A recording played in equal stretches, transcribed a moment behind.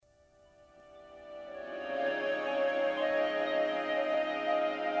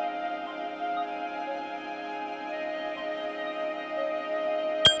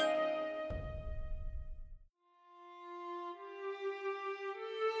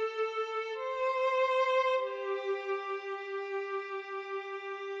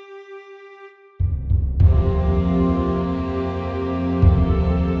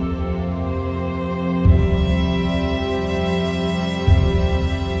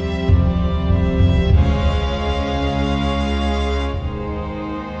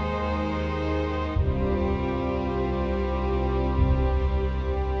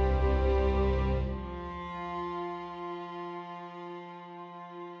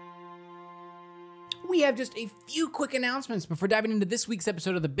we have just a few quick announcements before diving into this week's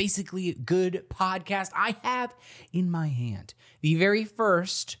episode of the Basically Good podcast. I have in my hand the very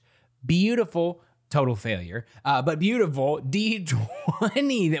first beautiful, total failure, but beautiful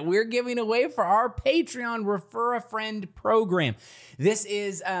D20 that we're giving away for our Patreon Refer a Friend program. This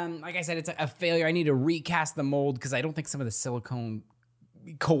is, like I said, it's a failure. I need to recast the mold because I don't think some of the silicone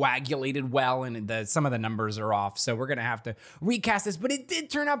coagulated well and some of the numbers are off, so we're gonna have to recast this, but it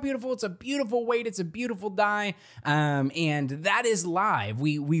did turn out beautiful. It's a beautiful weight, it's a beautiful die, and that is live.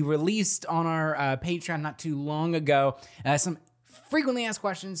 We released on our Patreon not too long ago some frequently asked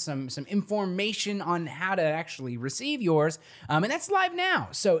questions, some information on how to actually receive yours, and that's live now.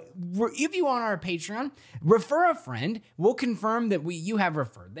 So if you on our Patreon, refer a friend, we'll confirm that you have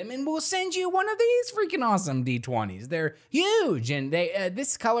referred them, and we'll send you one of these freaking awesome D20s. They're huge, and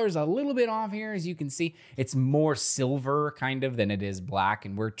this color is a little bit off here, as you can see. It's more silver kind of than it is black,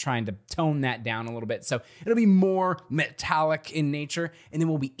 and we're trying to tone that down a little bit, so it'll be more metallic in nature, and then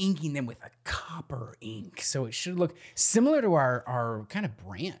we'll be inking them with a copper ink, so it should look similar to our kind of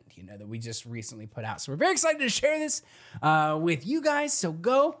brand, that we just recently put out. So we're very excited to share this with you guys. So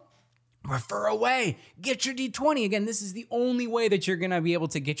go refer away, get your D20. Again, this is the only way that you're going to be able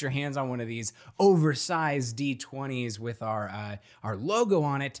to get your hands on one of these oversized D20s with our logo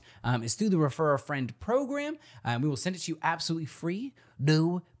on it, is through the Refer a Friend program. We will send it to you absolutely free.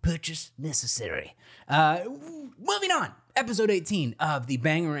 No purchase necessary. Moving on, episode 18 of the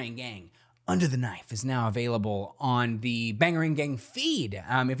Bangarang Gang Under the Knife is now available on the Bangarang Gang feed.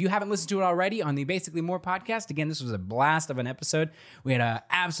 If you haven't listened to it already on the Basically More podcast, again, this was a blast of an episode. We had an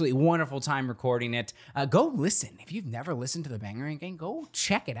absolutely wonderful time recording it. Go listen. If you've never listened to the Bangarang Gang, go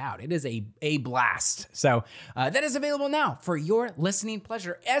check it out. It is a blast. So that is available now for your listening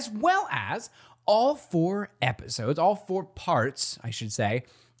pleasure, as well as all 4 episodes, all 4 parts, I should say,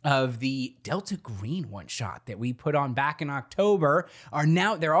 of the Delta Green one-shot that we put on back in October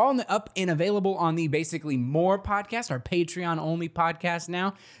they're all up and available on the Basically More podcast, our Patreon-only podcast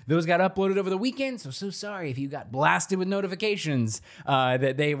now. Those got uploaded over the weekend, so sorry if you got blasted with notifications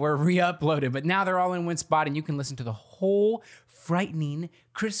that they were re-uploaded, but now they're all in one spot, and you can listen to the whole frightening,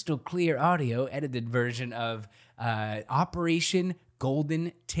 crystal clear audio edited version of Operation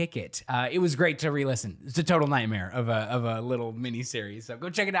Golden Ticket. It was great to re-listen. It's a total nightmare of a little mini-series, so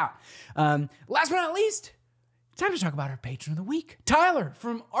go check it out. Last but not least, time to talk about our patron of the week, Tyler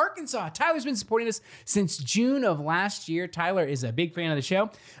from Arkansas. Tyler's been supporting us since June of last year. Tyler is a big fan of the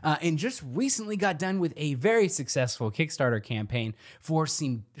show, and just recently got done with a very successful Kickstarter campaign for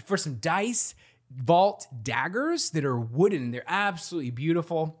some dice vault daggers that are wooden, and they're absolutely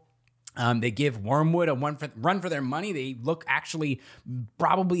beautiful. They give Wormwood a run for their money. They look actually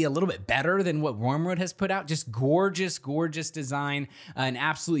probably a little bit better than what Wormwood has put out. Just gorgeous, gorgeous design and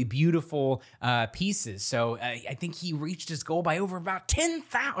absolutely beautiful pieces. So I think he reached his goal by over about 10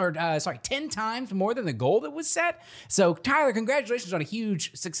 times more than the goal that was set. So Tyler, congratulations on a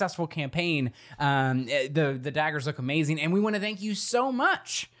huge, successful campaign. The daggers look amazing, and we want to thank you so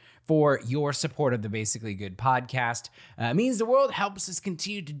much for your support of the Basically Good podcast. It means the world, helps us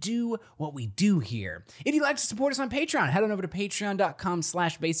continue to do what we do here. If you'd like to support us on Patreon, head on over to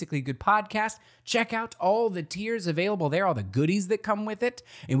patreon.com/basicallygoodpodcast. Check out all the tiers available there, all the goodies that come with it,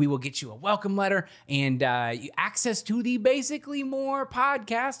 and we will get you a welcome letter and access to the Basically More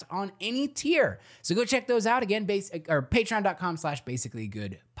podcast on any tier. So go check those out again,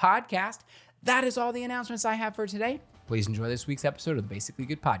 patreon.com/basicallygoodpodcast. That is all the announcements I have for today. Please enjoy this week's episode of the Basically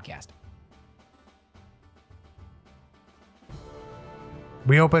Good podcast.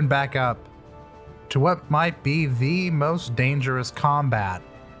 We open back up to what might be the most dangerous combat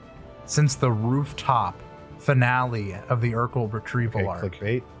since the rooftop finale of the Urkel retrieval arc.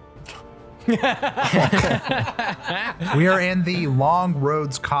 Clickbait. We are in the Long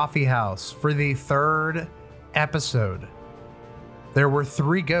Roads Coffee House for the 3rd episode. There were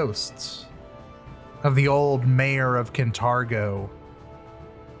 3 ghosts of the old mayor of Kintargo.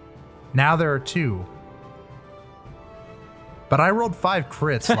 Now there are 2. But I rolled 5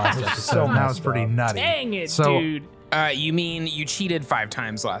 crits last episode, and that was pretty nutty. Dang it, dude. You mean you cheated 5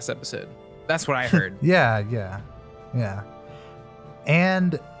 times last episode? That's what I heard. Yeah.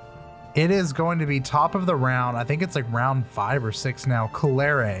 And it is going to be top of the round. I think it's like round 5 or 6 now.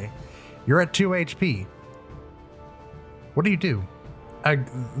 Kalere, you're at 2 HP. What do?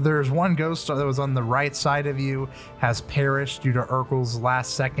 There's one ghost that was on the right side of you, has perished due to Urkel's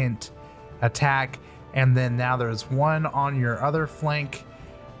last second attack, and then now there's one on your other flank,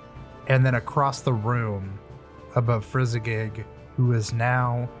 and then across the room above Frizzigig, who has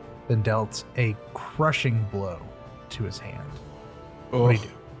now been dealt a crushing blow to his hand. Oh. What do?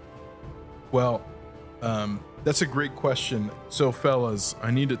 Well, That's a great question. So, fellas,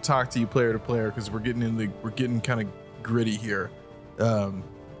 I need to talk to you player to player because we're getting kind of gritty here.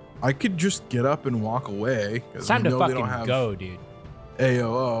 I could just get up and walk away. It's time to fucking go, dude.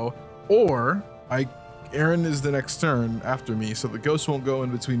 AOO, or Aaron is the next turn after me, so the ghost won't go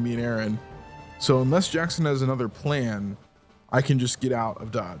in between me and Aaron. So unless Jackson has another plan, I can just get out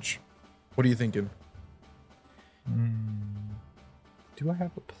of dodge. What are you thinking? Do I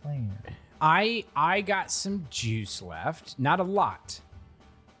have a plan? I got some juice left, not a lot,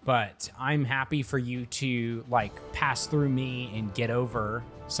 but I'm happy for you to like pass through me and get over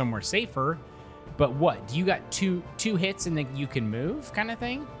somewhere safer. But what? Do you got two hits and then you can move, kind of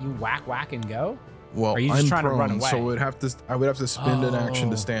thing? You whack and go? Well, or are you just I'm trying prone, to run away? so I would have to spend an action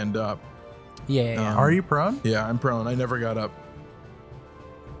to stand up. Yeah. Are you prone? Yeah, I'm prone. I never got up.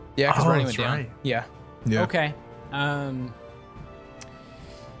 Yeah, because running that's went down. right. Yeah. Yeah. Okay.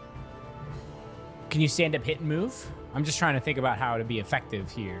 Can you stand up, hit, and move? I'm just trying to think about how to be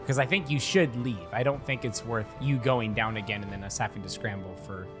effective here, because I think you should leave. I don't think it's worth you going down again and then us having to scramble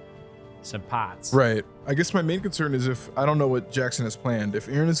for some pots. Right. I guess my main concern is if I don't know what Jackson has planned. If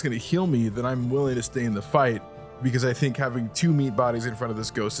Aaron is going to heal me, then I'm willing to stay in the fight because I think having two meat bodies in front of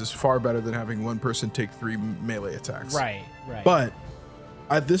this ghost is far better than having one person take 3 melee attacks. Right. But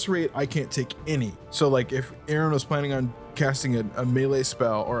at this rate, I can't take any. So like if Aaron was planning on casting a melee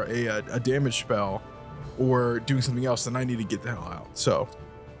spell or a damage spell or doing something else, then I need to get the hell out. So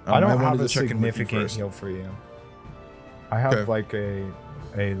I don't wanted have to a check in with you significant first. heal for you. I have Okay. like a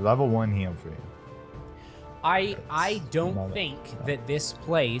level 1 heal for you. I don't Moment. think that this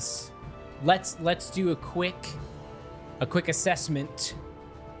place. Let's do a quick assessment.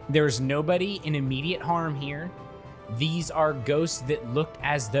 There's nobody in immediate harm here. These are ghosts that looked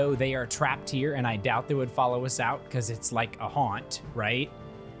as though they are trapped here, and I doubt they would follow us out because it's like a haunt, right?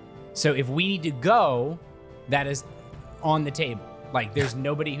 So if we need to go, that is on the table. Like, there's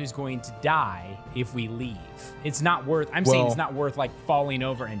nobody who's going to die if we leave. It's not worth. I'm saying it's not worth like falling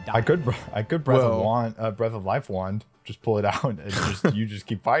over and dying. I could breath of life wand. Just pull it out and you just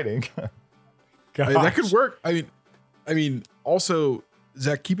keep fighting. I mean, that could work. I mean, also,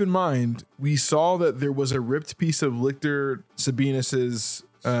 Zach, keep in mind, we saw that there was a ripped piece of Lictor Sabinus's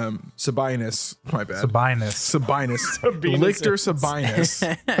Sabinus. My bad. Sabinus. Lictor Sabinus.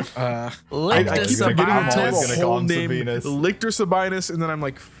 I keep forgetting to tell Sabinus. the whole name. Lictor Sabinus, and then I'm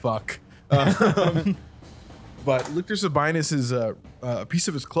like, fuck. But Lictor Sabinus's a piece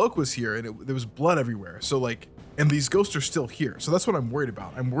of his cloak was here, and there was blood everywhere. So like, and these ghosts are still here. So that's what I'm worried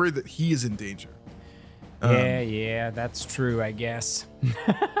about. I'm worried that he is in danger. Yeah, that's true, I guess.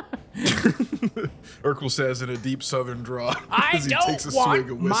 Urkel says in a deep southern draw. I as he takes a don't swig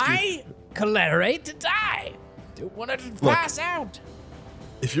of want whiskey. my Calerate to die. Don't want it to pass out.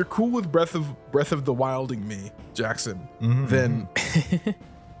 If you're cool with Breath of the Wilding me, Jackson, then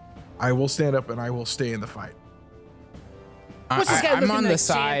I will stand up and I will stay in the fight. What's this guy I'm looking on the like,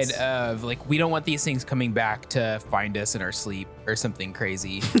 side Chance? of like we don't want these things coming back to find us in our sleep or something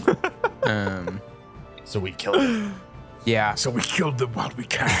crazy. So we kill it. Yeah. So we killed them while we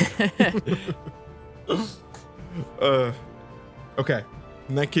can. Okay.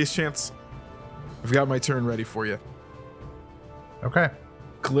 In that case, Chance, I've got my turn ready for you. Okay.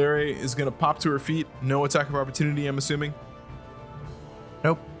 Claire is going to pop to her feet. No attack of opportunity, I'm assuming.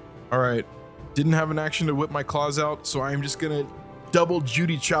 Nope. All right. Didn't have an action to whip my claws out, so I'm just going to double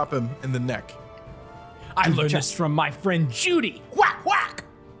Judy chop him in the neck. I learned this from my friend Judy. Whack, whack.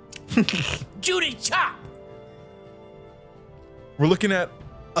 Judy chop. We're looking at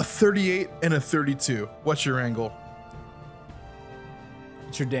a 38 and a 32. What's your angle?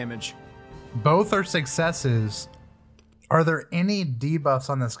 What's your damage? Both are successes. Are there any debuffs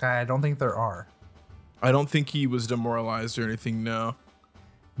on this guy? I don't think there are. I don't think he was demoralized or anything, no.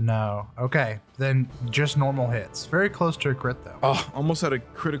 No. Okay. Then just normal hits. Very close to a crit, though. Oh, almost had a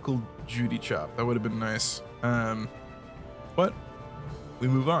critical Judy chop. That would have been nice. But we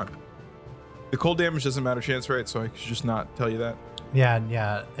move on. The cold damage doesn't matter, Chance, right? So I should just not tell you that.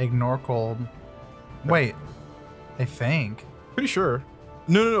 Yeah. Ignore cold. Wait. I think. Pretty sure.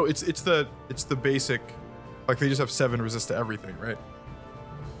 No. It's the basic. Like they just have 7 resist to everything, right?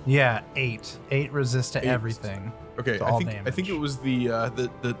 Yeah, 8. 8 resist to 8. everything. Okay, To all I think damage. it was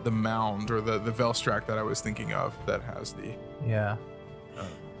the mound or the Velstrack that I was thinking of that has the Yeah.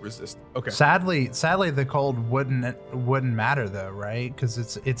 resist. Okay. Sadly, the cold wouldn't matter though, right? Because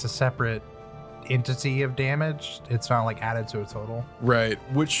it's a separate entity of damage. It's not like added to a total. Right.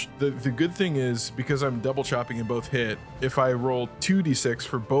 Which the good thing is because I'm double chopping and both hit, if I roll 2d6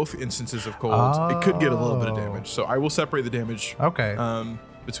 for both instances of cold, it could get a little bit of damage. So I will separate the damage Okay.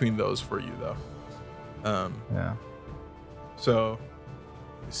 between those for you though. Yeah. So,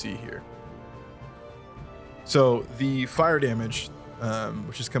 let's see here. So the fire damage,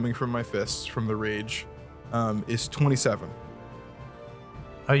 which is coming from my fists from the rage, is 27.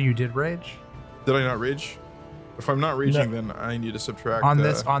 Oh, you did rage Did I not rage? If I'm not raging, then I need to subtract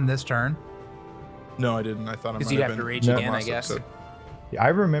on this turn. No, I didn't. I thought I might Because you'd have to been rage from again, I last guess. episode. I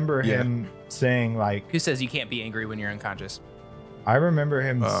remember him saying like. Who says you can't be angry when you're unconscious? I remember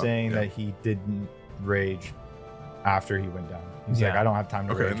him saying yeah. that he didn't rage after he went down. He's like, Yeah. I don't have time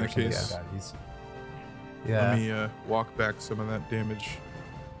to Okay, rage in or that something case- like that. He's Yeah. Let me walk back some of that damage.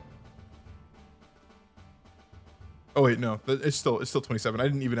 Oh wait, no, it's still 27. I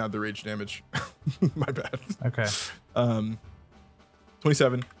didn't even add the rage damage. My bad. Okay.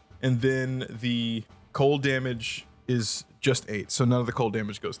 27, and then the cold damage is just 8, so none of the cold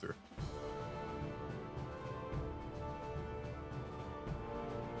damage goes through.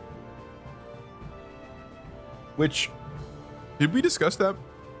 Which, did we discuss that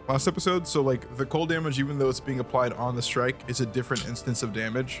last episode? So like the cold damage, even though it's being applied on the strike, is a different instance of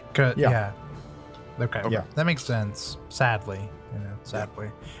damage. Good. Yeah. Yeah. Okay. Yeah. That makes sense. Sadly, sadly.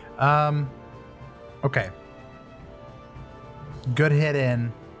 Okay. Good hit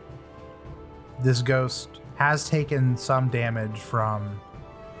in. This ghost has taken some damage from.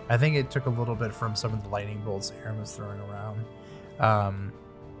 I think it took a little bit from some of the lightning bolts Aaron was throwing around.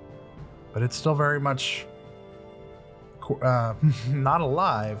 But it's still very much not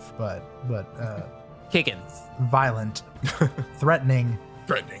alive, but Kicking. violent, threatening.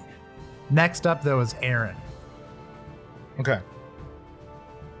 Threatening. Next up, though, is Aaron. okay.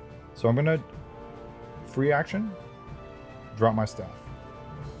 So I'm gonna free action, drop my staff.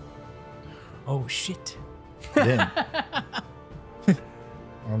 Oh shit. Then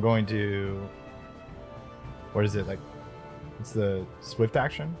I'm going to. What is it like? It's the swift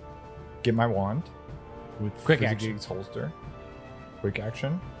action. Get my wand with Quick Physigeek's holster. Quick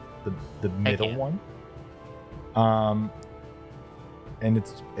action. The middle yeah. one. And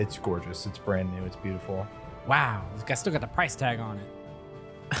it's gorgeous. It's brand new. It's beautiful. Wow. This guy still got the price tag on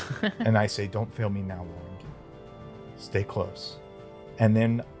it. And I say, don't fail me now, wand. Stay close. And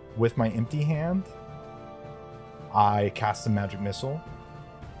then with my empty hand, I cast a magic missile.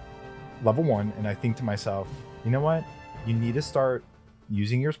 Level 1, and I think to myself, you know what? You need to start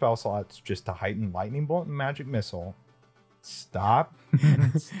using your spell slots just to heighten lightning bolt and magic missile. Stop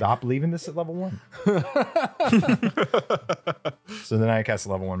leaving this at level 1. So then I cast a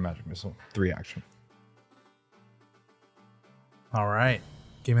level 1 magic missile. 3 action. All right.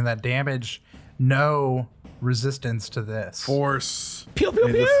 Give me that damage. No resistance to this. Force. Pew pew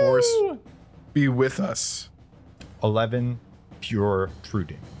May pew. the force be with us. 11 pure true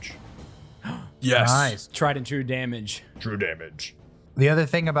damage. Yes. Nice. Tried and true damage. True damage. The other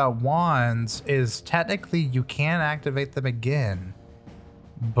thing about wands is technically you can activate them again,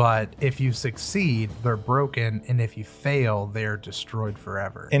 but if you succeed, they're broken, and if you fail, they're destroyed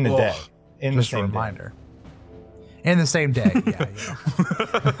forever. In the Ugh. day. In the Just a same day. reminder. In the same day. Yeah.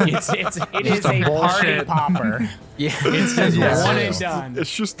 It is a party popper. Yeah. It's just Yeah. one and done.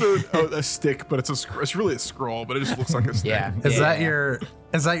 It's just a stick, but it's really a scroll, but it just looks like a stick. Yeah. Is that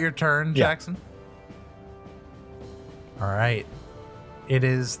your turn, Yeah. Jackson? All right. It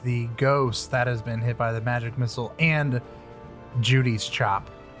is the ghost that has been hit by the magic missile and Judy's chop.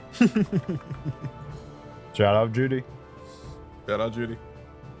 Shout out, Judy. Shout out, Judy.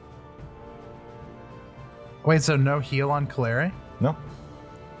 Wait, so no heal on Calere? No.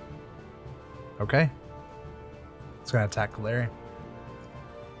 Okay. It's gonna attack Calere.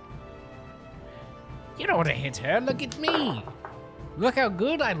 You don't want to hit her. Look at me. Look how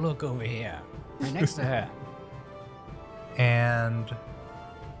good I look over here. Right next to her. And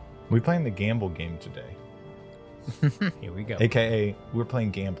We're playing the gamble game today. Here we go. AKA, we're playing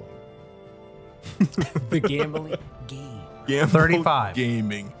gambling. The gambling game. Gamble 35.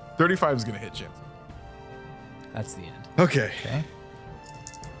 Gaming. 35 is going to hit you. That's the end. Okay.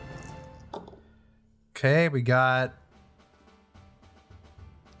 okay, we got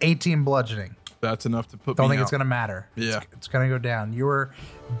 18 bludgeoning. That's enough to put Don't me think out. it's gonna matter. Yeah. It's gonna go down. You are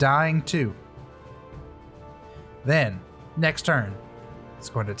dying too. Then, next turn, it's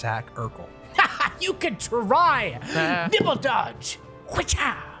going to attack Urkel. You could try. Nibble dodge.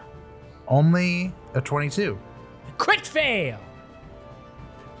 Wha-cha. Only a 22. Crit fail.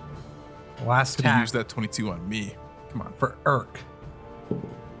 Last Could have attack used that 22 on me. Come on. for Urk.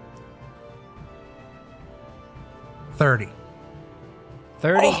 30.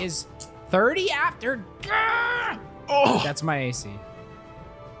 30 is 30 after. Oh. That's my AC.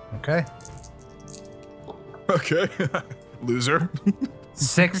 Okay. Okay. Loser.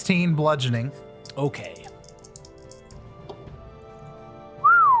 16 bludgeoning. Okay.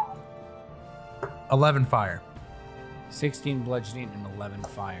 11 fire. 16 bludgeoning and 11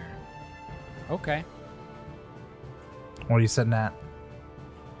 fire. Okay. What are you sitting at?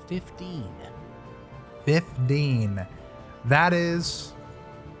 15. 15. That is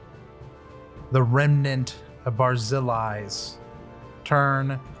the remnant of Barzillai's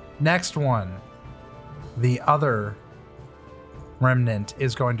turn. Next one. The other remnant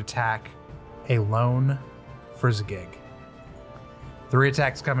is going to attack a lone Frizzigig. 3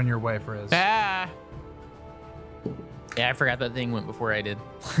 attacks coming your way, Frizz. Ah. Yeah, I forgot that thing went before I did.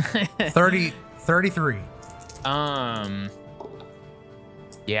 33.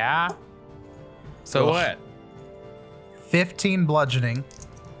 Yeah. So Ugh. what? 15 bludgeoning.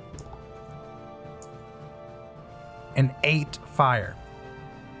 And 8 fire.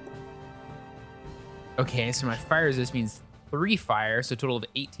 Okay, so my fire resist means 3 fire, so a total of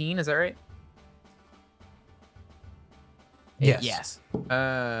 18. Is that right? Yes. Yes.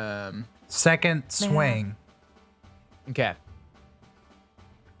 Second swing Okay.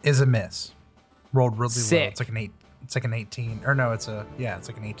 is a miss. Rolled really low. Sick. It's like an 8. It's like an 18. Or no, it's like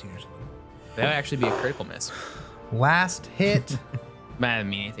an 18 or something. That would actually be a critical miss. Last hit. Might not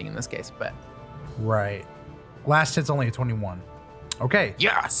mean anything in this case, but Right. Last hit's only a 21. Okay.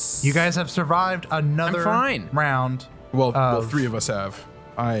 yes. You guys have survived another I'm fine. round. Well, Of- 3 of us have.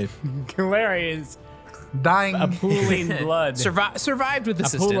 Larry is Dying. a pooling blood. survived with a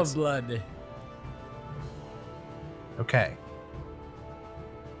assistance. pool of blood. Okay.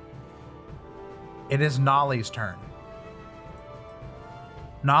 It is Nolly's turn.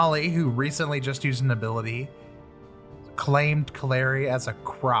 Nolly, who recently just used an ability, claimed Kaleri as a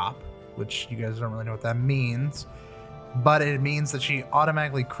crop, which you guys don't really know what that means, but it means that she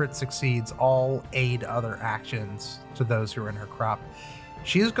automatically crit succeeds all aid other actions to those who are in her crop.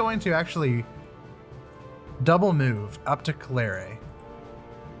 She is going to actually double move up to Kaleri.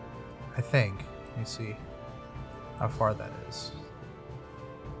 I think. Let me see how far that is.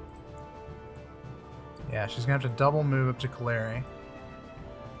 Yeah, she's gonna have to double move up to Kaleri.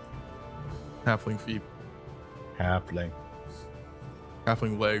 Halfling feet. Halfling.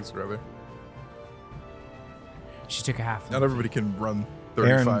 Halfling legs, rather. She took a half. Not everybody can run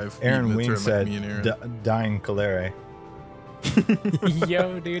 35 feet in Aaron a Ween turn said, like me and Aaron. dying Calere.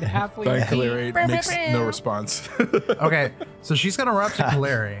 Yo, dude, halfway. Dying Kaleri makes no response. Okay, so she's gonna run up to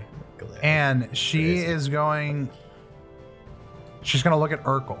Kaleri, and she Crazy. is going. She's gonna look at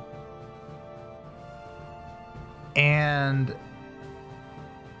Urkel, and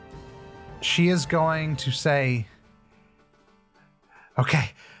she is going to say,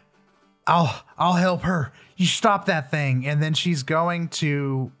 "Okay, I'll help her. You stop that thing." And then she's going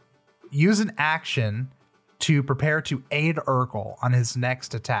to use an action to prepare to aid Urkel on his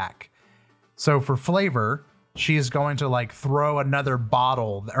next attack. So for flavor, she is going to like throw another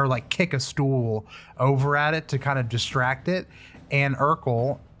bottle or like kick a stool over at it to kind of distract it. And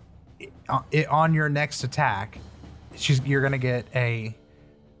Urkel, on your next attack, you're gonna get a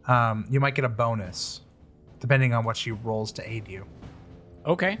you might get a bonus depending on what she rolls to aid you.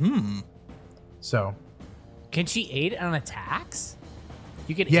 Okay. So Can she aid on attacks?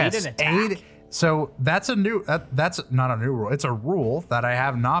 You can yes, aid an attack. aid. So that's a new. That's not a new rule. It's a rule that I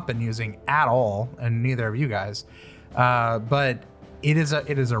have not been using at all, and neither of you guys. But it is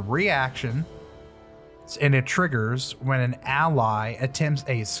a reaction, and it triggers when an ally attempts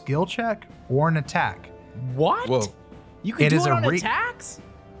a skill check or an attack. What? Whoa. You can It do is it a on re- attacks?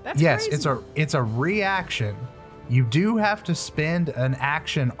 That's Yes, crazy. it's a reaction. You do have to spend an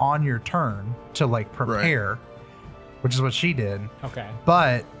action on your turn to like prepare, which is what she did. Okay.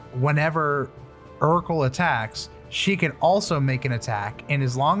 But whenever Urkel attacks, she can also make an attack, and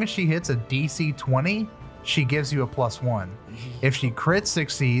as long as she hits a DC 20, she gives you a +1. If she crit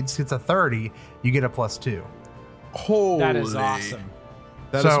succeeds, hits a 30, you get a +2. Holy. That is awesome.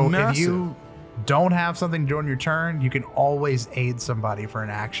 That So is massive. if you don't have something to do on your turn, you can always aid somebody for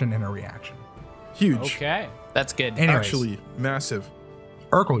an action and a reaction. Huge. Okay. That's good. Anyways, Actually, massive.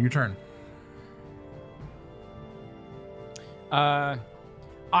 Urkel, your turn.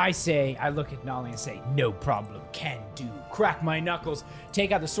 I look at Nolly and say, no problem, can do. Crack my knuckles,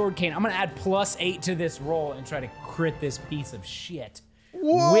 take out the sword cane. I'm gonna add +8 to this roll and try to crit this piece of shit.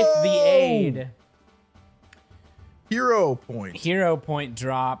 With the aid, Hero point. hero point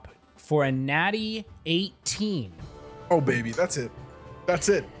drop for a natty 18. Oh, baby. That's it. That's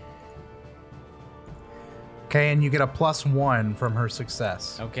it. Okay, and you get a +1 from her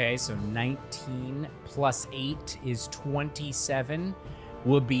success. Okay, so 19 plus 8 is 27.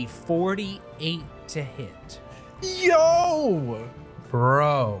 Would be 48 to hit. Yo!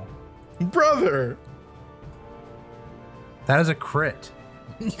 Bro. Brother. That is a crit.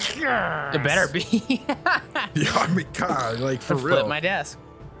 It better be. Yeah, I mean, God, like for Flip real. my desk.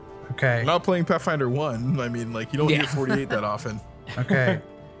 Okay. I'm not playing Pathfinder 1. I mean, like, you don't Yeah. get 48 that often. Okay.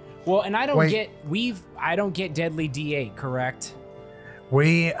 Well, and I don't Wait. get deadly D8, correct?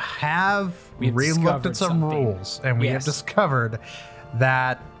 We have We've re-looked discovered at some something. rules, and we have Yes. discovered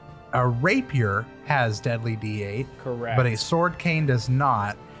that a rapier has deadly D8, Correct. but a sword cane does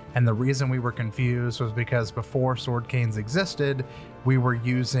not. And the reason we were confused was because before sword canes existed, we were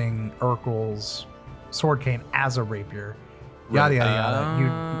using Urkel's sword cane as a rapier. Yada yada yada.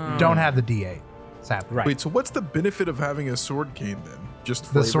 You don't have the D8, sadly. Right. Wait, so what's the benefit of having a sword cane then? Just The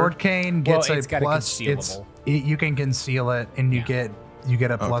flavor? sword cane gets Well, it's a got a plus. concealable. You can conceal it, and you Yeah.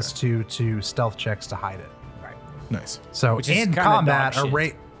 get a plus 2 to stealth checks to hide it. Right. Nice. So Which is in kinda combat, dog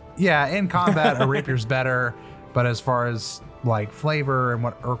shit. in combat, a rapier's better. But as far as like flavor and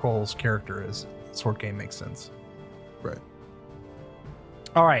what Urkel's character is, sword cane makes sense. Right.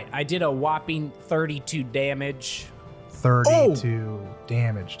 All right. I did a whopping 32 damage. 32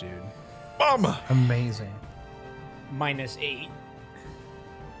 damage, dude. Mama. Amazing. -8.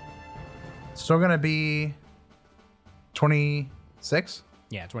 Still gonna be 26.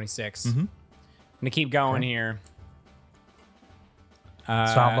 Yeah, 26. Mhm. I'm gonna keep going Okay. here.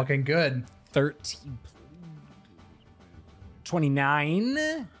 Stop looking good. 13.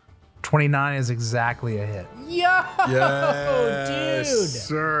 29. 29 is exactly a hit. Yo, Yes, dude.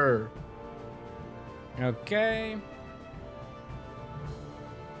 sir. Okay.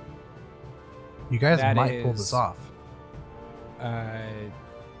 You guys That might pull is- this off.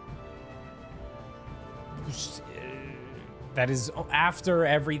 That is after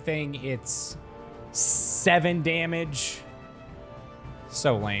everything. It's 7 damage.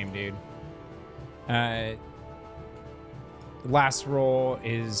 So lame, dude. Last roll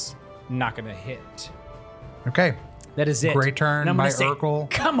is not gonna hit. Okay. That is it. Great turn And I'm by gonna say, Urkel.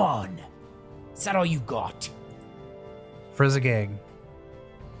 come on. Is that all you got? Frizzigig.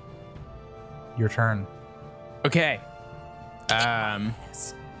 Your turn. Okay.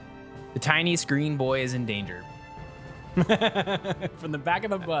 The tiniest green boy is in danger. From the back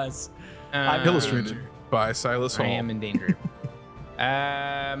of the bus. Hill Stranger by Silas Hall. I am in danger.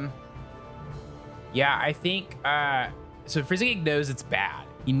 Yeah, I think so. Frizzigig knows it's bad.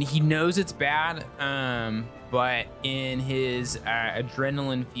 He knows it's bad. But in his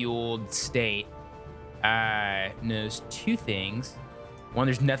adrenaline-fueled state, knows 2 things. 1,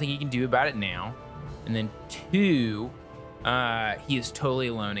 there's nothing he can do about it now, and then 2, he is totally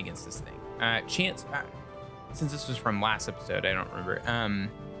alone against this thing. Chance, since this was from last episode, I don't remember.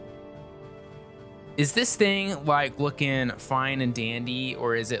 Is this thing like looking fine and dandy,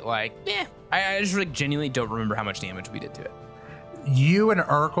 or is it like, I just like genuinely don't remember how much damage we did to it. You and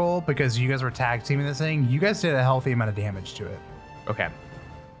Urkel, because you guys were tag teaming this thing, you guys did a healthy amount of damage to it. Okay.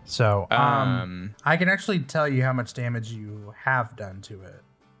 So, I can actually tell you how much damage you have done to it.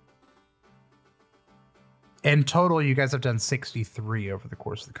 In total, you guys have done 63 over the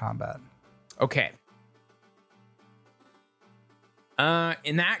course of the combat. Okay.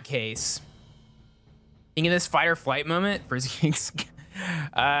 In that case, in this fight or flight moment, Frizzigig's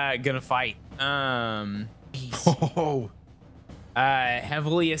gonna fight. Oh,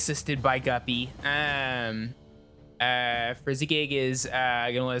 Heavily assisted by Guppy. Frizzigig is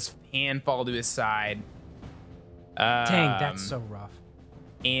gonna let his hand fall to his side. Dang, that's so rough.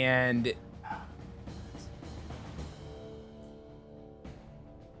 And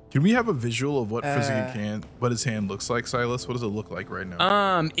can we have a visual of what what his hand looks like, Silas? What does it look like right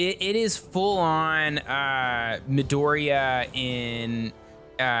now? it is full on Midoriya in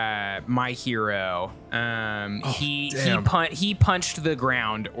My Hero. He punched the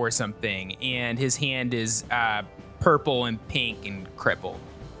ground or something, and his hand is purple and pink and crippled.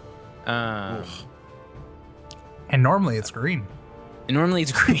 And normally it's green. And normally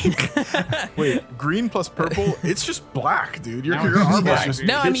it's green. Wait, green plus purple? It's just black, dude. Your Now it's armor black, is just dude.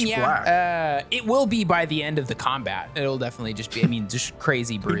 No, I pitch mean, black. yeah. It will be by the end of the combat. It'll definitely just be, just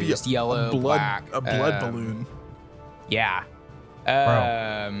crazy It'd be bruised, yellow, a blood, black. a blood balloon. Yeah.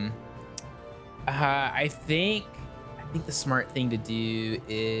 I think the smart thing to do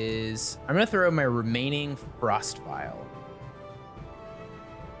is I'm gonna throw my remaining frost vial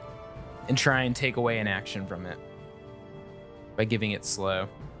and try and take away an action from it by giving it slow.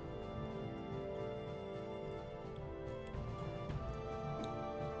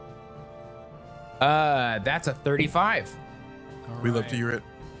 That's a 35. We love to hear it.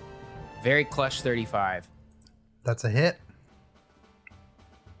 Very clutch 35. That's a hit.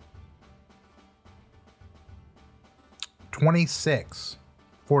 $26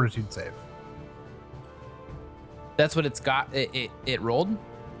 Fortitude save. That's what it's got. It rolled.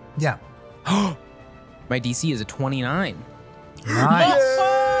 Yeah. My DC is a 29. Nice.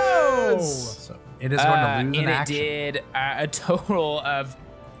 So it is going to lose an and action. it did a total of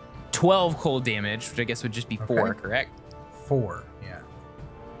 12 cold damage, which I guess would just be 4, Okay. correct? 4.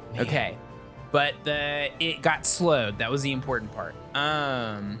 Yeah. Okay. But it got slowed. That was the important part.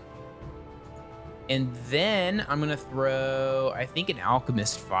 And then I'm gonna throw, I think, an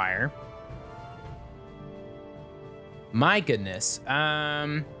alchemist fire. My goodness.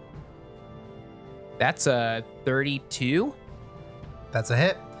 That's a 32. That's a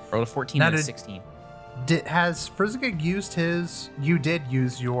hit. Rolled a 14 Now and a did- 16. Has Frizzigig used his? You did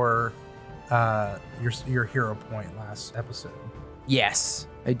use your hero point last episode Yes,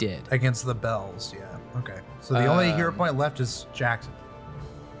 I did. against the bells. Yeah. Okay. So the only hero point left is Jackson.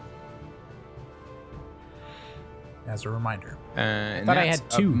 As a reminder. And thought I that's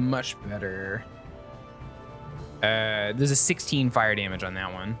had 2. a much better. There's a 16 fire damage on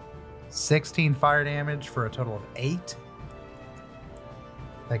that one. 16 fire damage for a total of 8.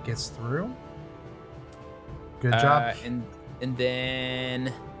 That gets through. Good job. And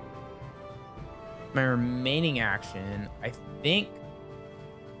then my remaining action, I think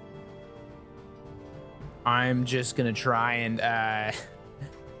I'm just gonna try and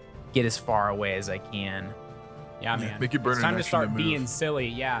get as far away as I can. Yeah, man. make it burn It's an time to action start to being move. silly.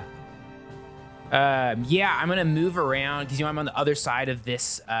 Yeah. Yeah, I'm gonna move around because I'm on the other side of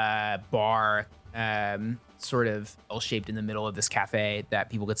this bar, sort of L-shaped in the middle of this cafe that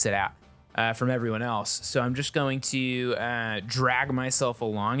people could sit at from everyone else. So I'm just going to drag myself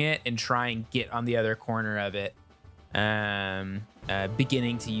along it and try and get on the other corner of it,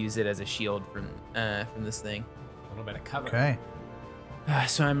 beginning to use it as a shield from this thing. A little bit of cover. Okay.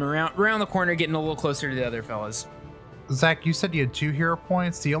 So I'm around the corner, getting a little closer to the other fellas. Zach, you said you had 2 hero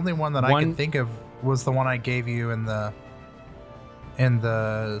points. The only one that I One- could think of was the one I gave you in the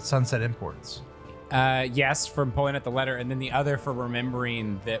Sunset Imports. Yes, from pulling at the letter, and then the other for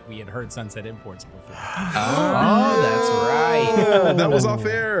remembering that we had heard Sunset Imports before. Oh, that's right. That was off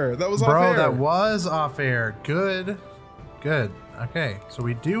air. That was off Bro, air. that was off air. Good. Okay, so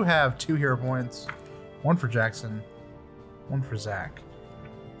we do have 2 hero points. 1 for Jackson, 1 for Zach.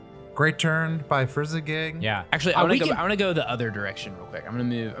 Great turn by Frizzigig. Yeah. Actually, I we want to can- go the other direction real quick. I'm gonna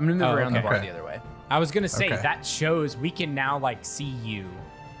move Oh, around the okay. bar Okay. the other way. I was gonna say Okay. that shows we can now see you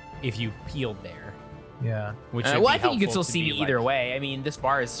if you peeled there. Yeah. Which Well, I think you can still see me either way. I mean, this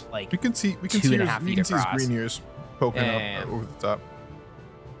bar is like We can see 2.5 feet his across. green ears poking Yeah. up over the top.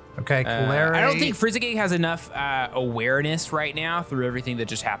 Okay, Calere. I don't think Frizzigig has enough awareness right now through everything that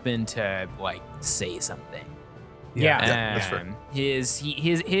just happened to say something. Yeah. Yeah, that's fair.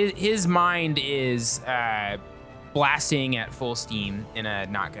 His mind is blasting at full steam in a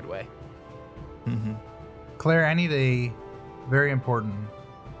not good way. Claire, I need a very important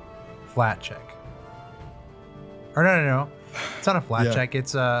flat check. Or no. It's not a flat Yeah. check.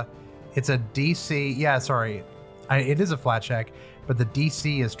 It's a DC. Yeah, sorry. It is a flat check, but the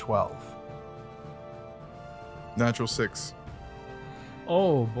DC is 12. Natural 6.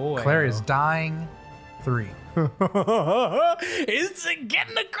 Oh boy. Claire is dying 3. It's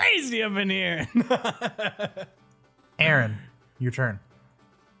getting crazy up in here. Aaron, your turn.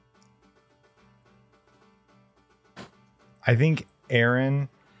 I think Aaron,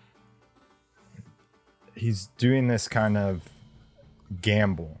 he's doing this kind of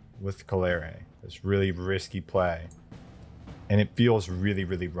gamble with Calere, this really risky play. And it feels really,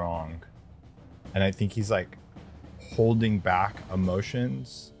 really wrong. And I think he's holding back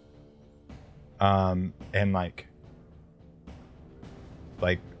emotions. And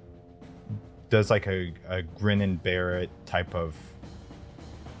does a grin and bear it type of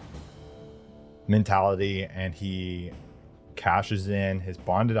mentality, and he cashes in his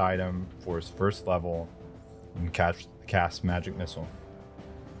bonded item for his first level and casts magic missile.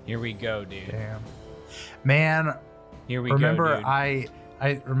 Here we go, dude. Damn. Man, Here we remember go, dude.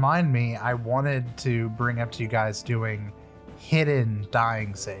 I wanted to bring up to you guys doing hidden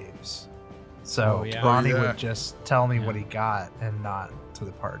dying saves. So Oh, yeah. Ronnie Oh, yeah. would just tell me what he got and not to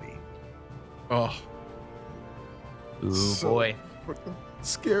the party. Oh, Ooh So- boy. fucking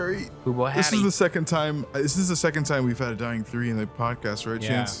scary. Ooh boy. This is howdy. the second time. This is the second time we've had a dying 3 in the podcast, right, Yeah.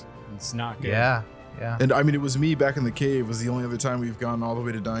 Chance? It's not good. Yeah. And I mean, it was me back in the cave. Was the only other time we've gone all the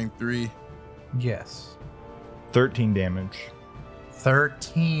way to dying 3. Yes. 13 damage.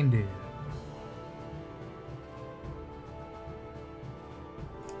 13, dude.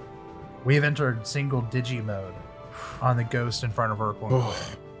 We have entered single digi mode on the ghost in front of Urkel. and Oh.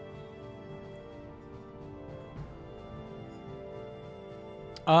 Claire.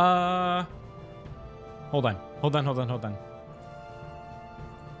 Hold on.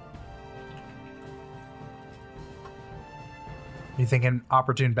 You thinking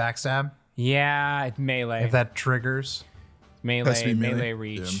opportune backstab? Yeah, it's melee. If that triggers. Has to be Melee melee.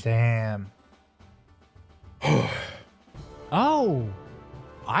 reach. Damn. Oh,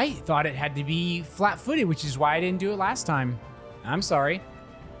 I thought it had to be flat-footed, which is why I didn't do it last time. I'm sorry.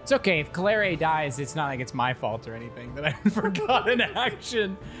 It's okay. If Calere dies, it's not like it's my fault or anything that I forgot an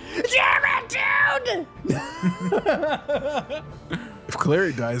action. Damn it, dude! If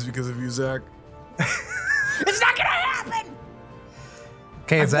Clary dies because of you, Zach, It's not gonna happen!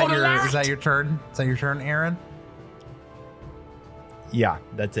 Okay, is I that won't your allow is that it. your turn? Is that your turn, Aaron? Yeah,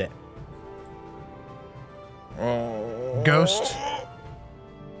 that's it. Ghost.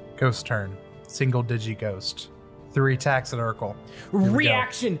 Ghost turn. Single digi ghost. 3 attacks at Urkel. Here we go.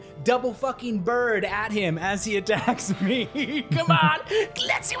 Reaction, double fucking bird at him as he attacks me. Come on,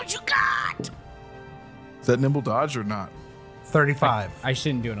 let's see what you got. is that nimble dodge or not? 35. I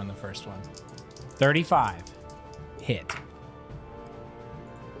shouldn't do it on the first one. 35. Hit.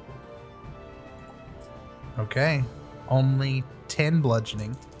 Okay. Only 10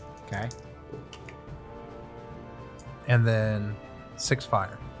 bludgeoning. Okay. And then 6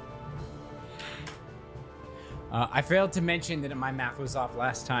 fire. I failed to mention that my math was off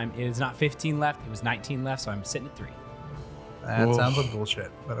last time. It is not 15 left. It was 19 left, so I'm sitting at 3. That Whoa. sounds like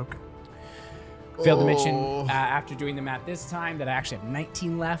bullshit, but okay. Failed to mention after doing the math this time that I actually have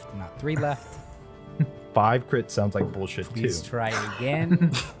 19 left, not 3 left. 5 crit sounds like bullshit Please too. try it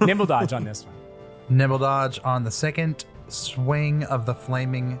again. Nimble dodge on this one. Nimble dodge on the second swing of the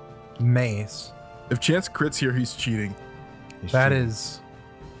flaming mace. If Chance crits here, he's cheating. That is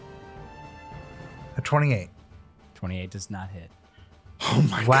a 28. 28 does not hit. Oh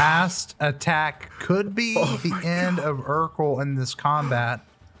my Last attack could be the end of Urkel in this combat.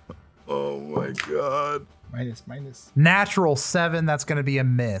 Oh my god. Minus. Natural 7, that's going to be a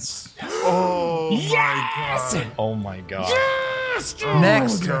miss. Oh Yes! Oh my god. Yes!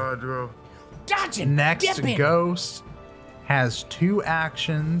 Next, god, bro. Dodging! next dipping. Ghost has 2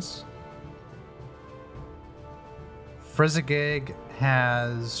 actions. Frizzigig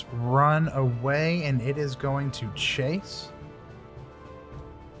has run away and it is going to chase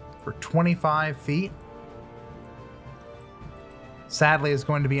for 25 feet. Sadly, is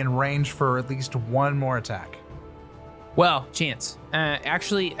going to be in range for at least 1 more attack. Well, Chance.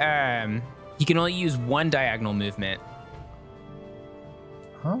 Actually, he can only use 1 diagonal movement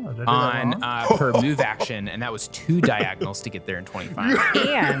Oh, did I do that on wrong? per move action, and that was 2 diagonals to get there in 25.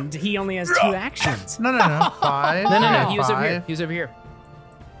 And he only has 2 actions. No. 5. No. He was over here. 5. He was over here.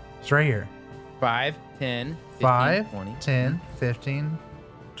 It's right here. 5, 10, 15, 5, 20. 10, 15,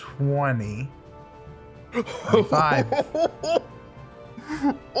 20, 25.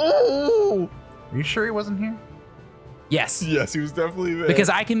 Oh! Are you sure he wasn't here? Yes. Yes, he was definitely there. Because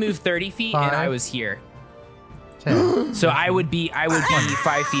I can move 30 feet and I 5. was here. 10. So I would be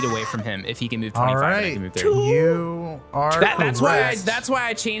 5 feet away from him if he can move 25 All and I right. can move 30. You are That's correct. why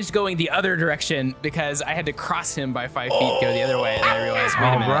I changed going the other direction, because I had to cross him by 5 feet, go the other way, and I realized, wait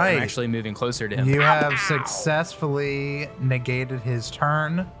a minute, Alright. I'm actually moving closer to him. You have successfully negated his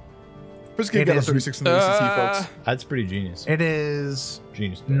turn. First game It got a is- 36 in the ACT, folks. That's pretty genius. It is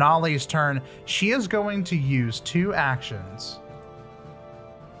Genius. Nolly's turn. She is going to use 2 actions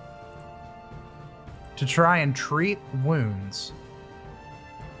to try and treat wounds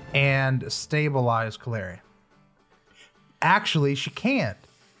and stabilize Kaleri. Actually, she can't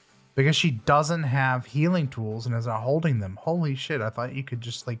because she doesn't have healing tools and is not holding them. Holy shit, I thought you could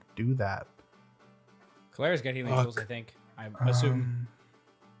just like do that. Claire's got healing tools, I think. I assume.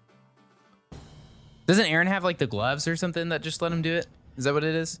 Doesn't Aaron have like the gloves or something that just let him do it? Is that what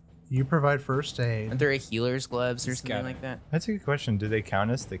it is? You provide first aid. Aren't there a healer's gloves or He's something got like it. that? That's a good question. Do they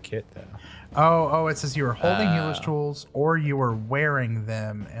count as the kit though? Oh, it says you are holding healer's tools or you are wearing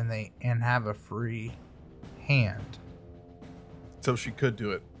them and have a free hand. So she could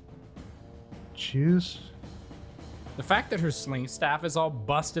do it. Choose. The fact that her sling staff is all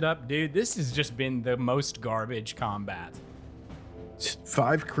busted up, dude, this has just been the most garbage combat.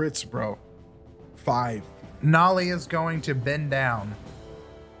 5 crits, bro. 5. Nolly is going to bend down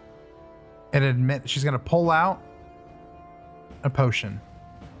and admit she's going to pull out a potion.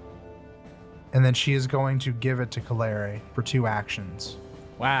 And then she is going to give it to Kaleri for 2 actions.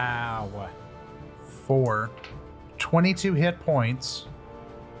 Wow. For 22 hit points.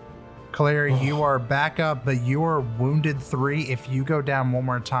 Kaleri, you are back up, but you are wounded 3. If you go down one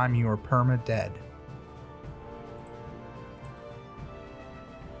more time, you are perma-dead.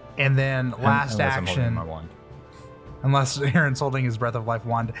 And then last Unless I'm holding action. my wand. Unless Aaron's holding his Breath of Life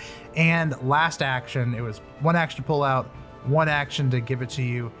wand. And last action, it was one action to pull out, one action to give it to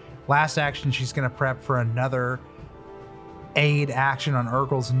you. Last action, she's going to prep for another aid action on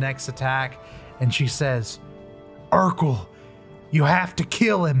Urkel's next attack. And she says, Urkel, you have to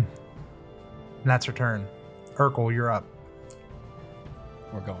kill him. And that's her turn. Urkel, you're up.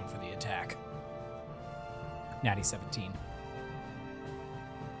 We're going for the attack. Natty 17.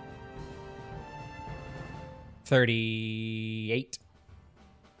 38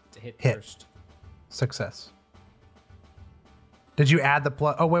 to hit first. Success. Did you add the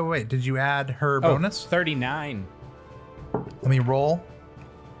plus? Oh, wait. Did you add her bonus? 39. Let me roll.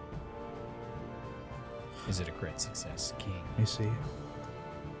 Is it a crit success, King? Let me see.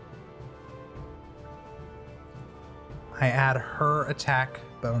 I add her attack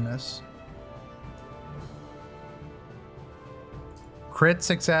bonus. Crit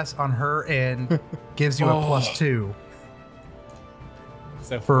success on her end gives you a +2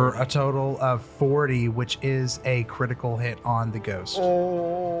 So for a total of 40, which is a critical hit on the ghost.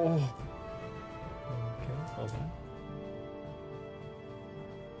 Okay, hold on.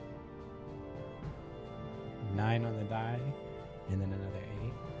 9 on the die, and then another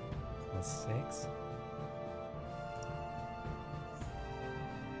 8 plus 6.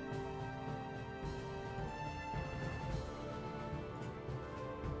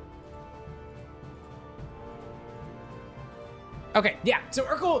 Okay, yeah. So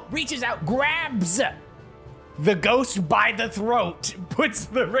Urkel reaches out, grabs the ghost by the throat, puts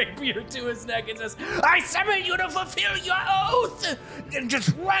the rapier to his neck, and says, I summon you to fulfill your oath! And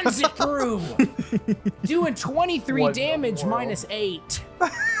just runs it through. Doing 23 damage minus 8.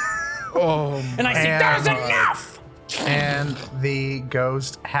 Oh, and I say, there's enough! And the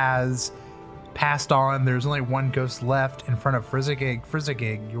ghost has passed on. There's only one ghost left in front of Frizzigig.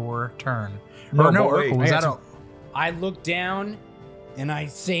 Frizzigig, your turn. Urkel, was that I look down and I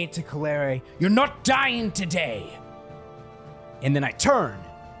say to Calere, you're not dying today. And then I turn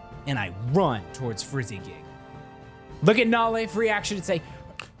and I run towards Frizzigig. Look at Nale, free action, and say,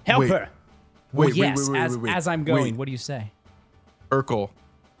 help her. Wait, as I'm going, wait. what do you say? Urkel.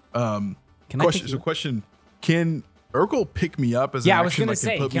 Can Question. Can Urkel pick me up as an I was action? going to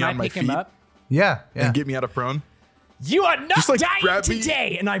say, can I pick him up? Yeah. And get me out of prone? You are not Just, dying grab me.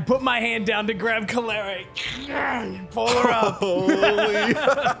 today! And I put my hand down to grab Calere. Pull her up. Holy.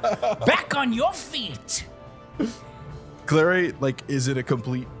 Back on your feet. Clary, is in a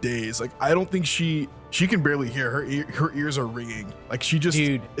complete daze. I don't think she can barely hear. Her ears are ringing. She just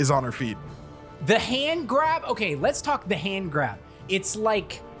is on her feet. The hand grab. Okay, let's talk the hand grab. It's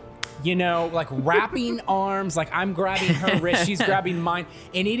wrapping arms. I'm grabbing her wrist, she's grabbing mine,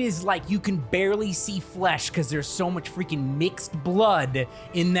 and it is you can barely see flesh because there's so much freaking mixed blood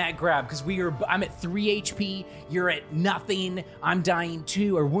in that grab. Because I'm at 3 HP, you're at nothing. I'm dying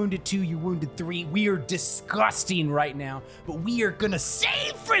 2 or wounded 2, you're wounded 3. We are disgusting right now, but we are gonna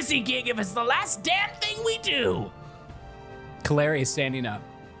save Frizzigig if it's the last damn thing we do. Calere is standing up.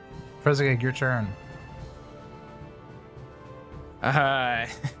 Frizzigig, your turn.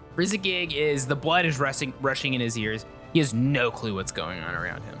 Frizzigig the blood is rushing in his ears. He has no clue what's going on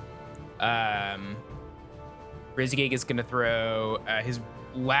around him. Frizzigig is going to throw his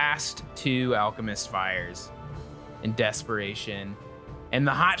last 2 alchemist fires in desperation. And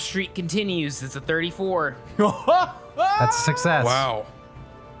the hot streak continues. It's a 34. That's a success. Wow.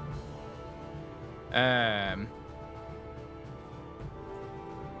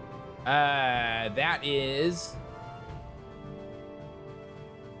 That is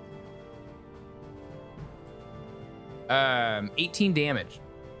 18 damage.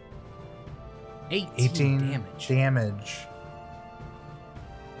 18 damage.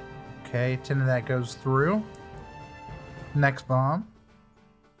 Okay, 10 of that goes through. Next bomb.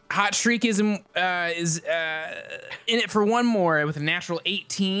 Hot Streak is in it for one more with a natural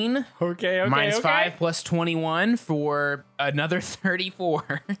 18. Okay. Minus 5 plus 21 for another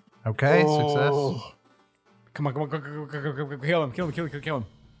 34. Okay, success. Come on, kill him.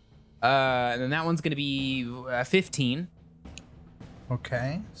 And then that one's going to be 15.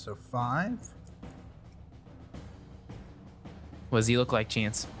 Okay, so 5. What does he look like,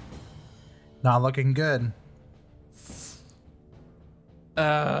 Chance? Not looking good.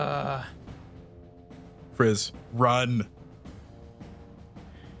 Frizz, run.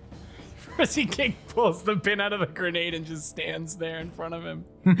 Frizzigig pulls the pin out of the grenade and just stands there in front of him.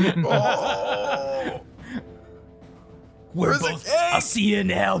 Oh. We're both. I'll see you in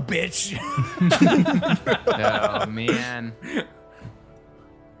hell, bitch. Oh, man.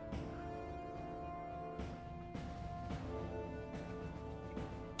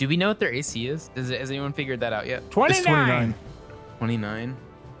 Do we know what their AC is? Has anyone figured that out yet? 29. It's 29. 29.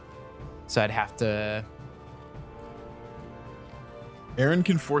 So I'd have to. Aaron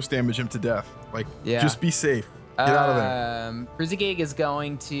can force damage him to death. Like, Yeah. just be safe. Get out of there. Frizzigig is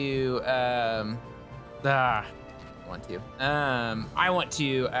going to. I want to.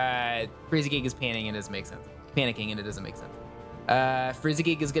 Frizzigig is panicking and it doesn't make sense.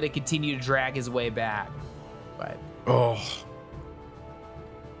 Frizzigig is going to continue to drag his way back. But. Oh.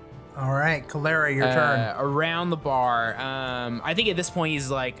 All right, Kalara, your turn. Around the bar. I think at this point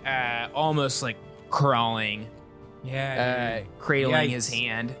he's like almost like crawling, Yeah. cradling Yikes. his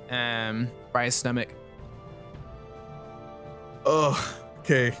hand by his stomach. Oh.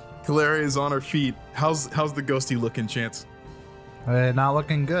 Okay. Kalara is on her feet. How's the ghosty looking, Chance? Not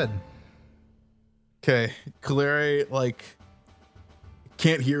looking good. Okay. Kalara, like,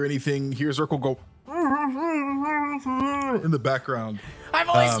 can't hear anything. Hears Urkel go in the background. I've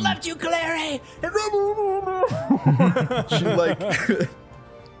always loved you, Clary. She like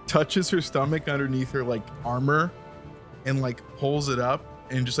touches her stomach underneath her like armor and like pulls it up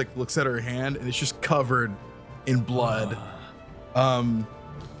and just like looks at her hand and it's just covered in blood. And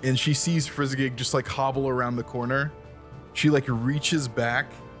she sees Frizzigig just like hobble around the corner. She like reaches back,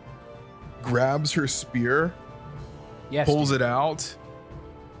 grabs her spear, Yes. pulls it out,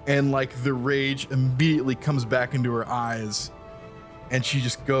 and like the rage immediately comes back into her eyes. And she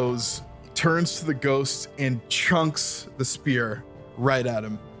just turns to the ghost and chunks the spear right at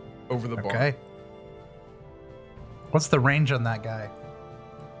him over the bar. Okay. What's the range on that guy?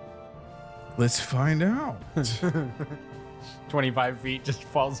 Let's find out. 25 feet just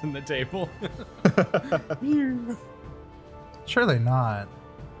falls in the table. Surely not.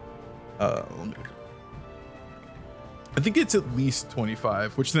 Let me look. I think it's at least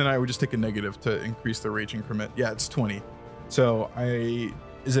 25, which then I would just take a negative to increase the rage increment. Yeah, it's 20. So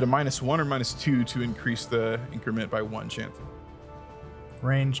is it a -1 or -2 to increase the increment by 1 chance?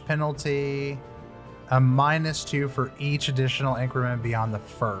 Range penalty, a -2 for each additional increment beyond the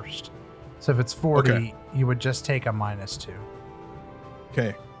first. So if it's 40, Okay. you would just take a -2.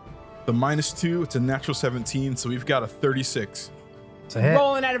 Okay. The -2, it's a natural 17, so we've got a 36. It's a hit.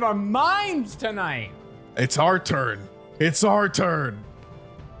 Rolling out of our minds tonight. It's our turn. It's our turn.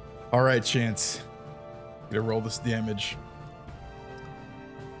 All right, Chance. Gonna roll this damage.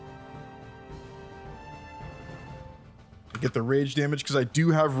 I get the rage damage because I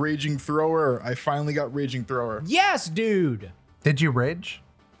do have Raging Thrower. I finally got Raging Thrower. Yes, dude. Did you rage?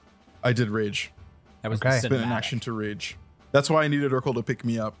 I did rage. That was Okay. the It's been an cinematic. action to rage. That's why I needed Urkel to pick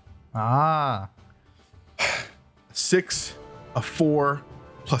me up. Ah. 6, a 4,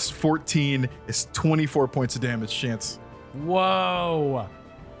 plus 14 is 24 points of damage, Chance. Whoa.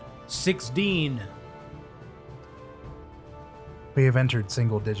 16. We have entered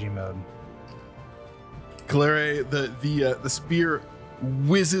single digi mode. Kalara, the spear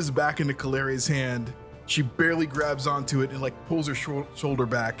whizzes back into Kalari's hand. She barely grabs onto it and like pulls her shoulder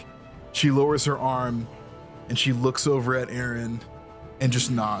back. She lowers her arm and she looks over at Aaron and just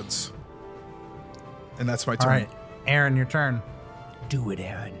nods. And that's my All turn. right, Aaron, your turn. Do it,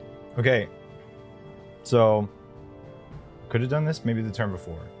 Aaron. Okay. So could have done this maybe the turn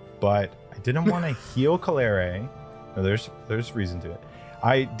before, but I didn't want to heal Kalare. No, there's reason to it.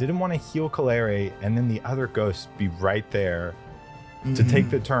 I didn't want to heal Kalare and then the other ghost be right there to take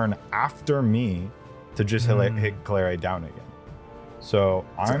the turn after me to just hit Kalare down again. So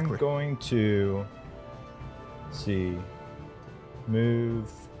Exactly. I'm going to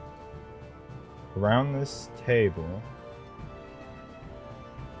move around this table.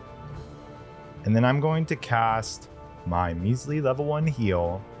 And then I'm going to cast my measly level 1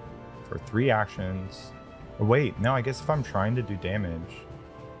 heal for 3 actions. Or wait, no, I guess if I'm trying to do damage,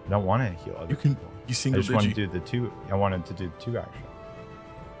 I don't want to heal other You can people. you I single just want to digi. do the 2. I wanted to do the 2 action.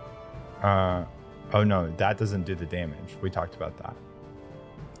 Oh no, that doesn't do the damage. We talked about that.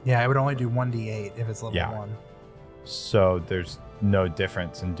 Yeah, it would only do 1d8 if it's level Yeah. 1. So there's no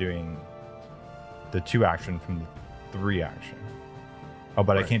difference in doing the 2 action from the 3 action. Oh,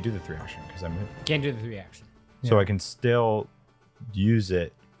 but I Right. can't do the 3 action because I'm moving. Can't do the 3 action. So Yeah. I can still use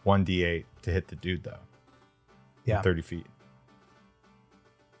it 1d8 to hit the dude though. Yeah, 30 feet.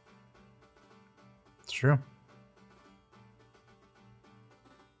 it's true.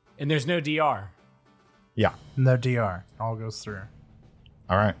 And there's no DR. Yeah. No DR. All goes through.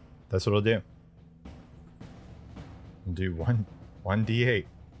 All right. That's what I'll do. I'll do 1d8.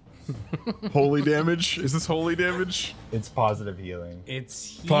 Holy damage? Is this holy damage? It's positive healing.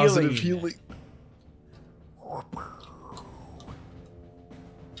 It's healing. Positive healing.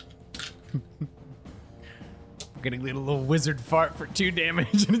 getting a little wizard fart for 2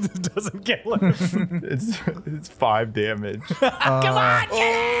 damage and it just doesn't kill him. It's 5 damage. Come on, get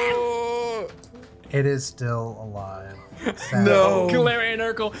him! It is still alive. No. Clary and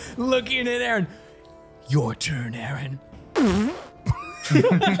Urkel looking at Aaron. Your turn, Aaron.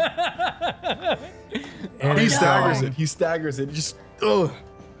 He staggers it. He staggers it. Just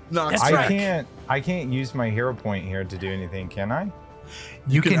knocks. That's it. I can't use my hero point here to do anything, can I?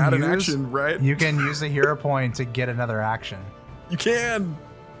 You can add an action, right? You can use a hero point to get another action. You can.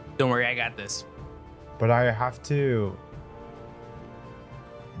 Don't worry, I got this. But I have to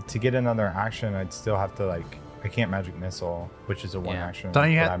get another action. I'd still have to I can't magic missile, which is a 1 action.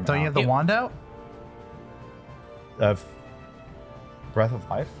 Don't you but have I'm out. the wand out? Of Breath of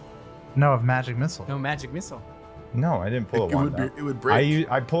Life? No, of magic missile. No magic missile. No, I didn't pull a wand out. It would break.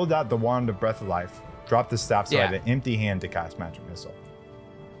 I pulled out the wand of Breath of Life, dropped the staff, so I Yeah. had an empty hand to cast magic missile.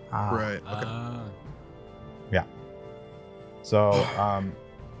 Ah. Right. Okay. Yeah. So,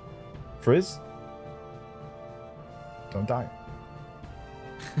 Frizz, don't die.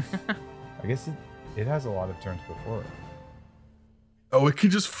 I guess it has a lot of turns before it. Oh, it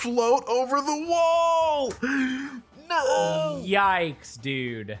could just float over the wall. No. Yikes,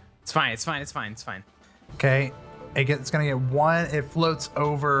 dude. It's fine. It's fine. It's fine. It's fine. Okay. It's going to get 1. It floats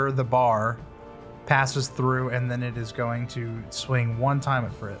over the bar, passes through, and then it is going to swing 1 time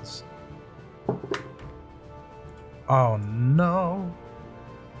at Frizz. Oh, no.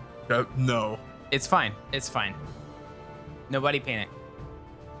 No. It's fine. It's fine. Nobody panic.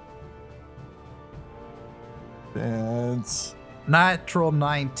 That's Natural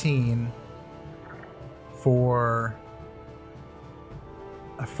 19 for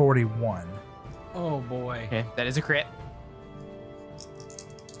a 41. Oh boy. Okay, that is a crit.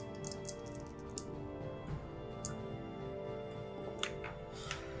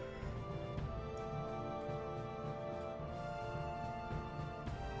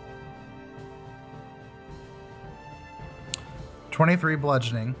 $23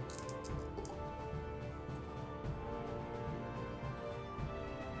 bludgeoning.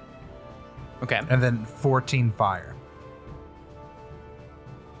 Okay. And then 14 fire.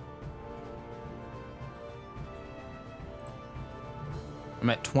 I'm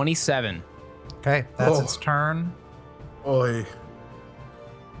at 27. Okay, that's Oh. its turn. Oi.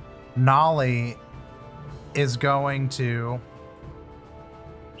 Nolly is going to.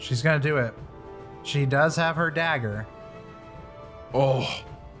 She's going to do it. She does have her dagger. Oh.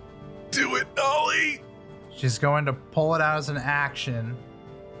 Do it, Nolly. She's going to pull it out as an action,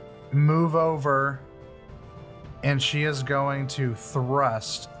 move over, and she is going to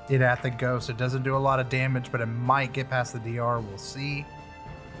thrust it at the ghost. It doesn't do a lot of damage, but it might get past the DR. We'll see.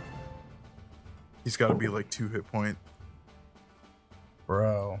 He's got to be like 2 hit point.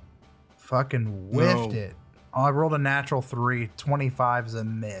 Bro, fucking whiffed No. it. Oh, I rolled a natural 3. 25 is a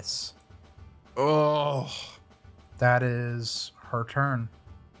miss. Oh. That is her turn.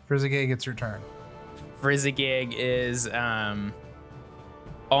 Frizzigay gets her turn. Frizzigig is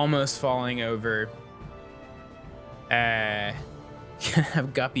almost falling over. Gonna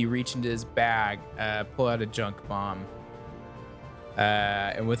have Guppy reach into his bag, pull out a junk bomb.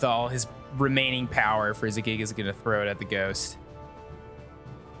 And with all his remaining power, Frizzigig is gonna throw it at the ghost.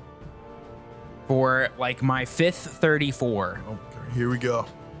 For like my 5th 34. Okay, here we go.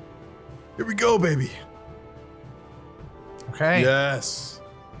 Here we go, baby. Okay, Yes.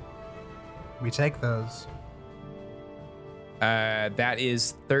 we take those. That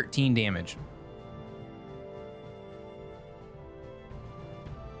is 13 damage.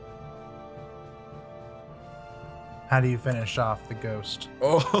 How do you finish off the ghost?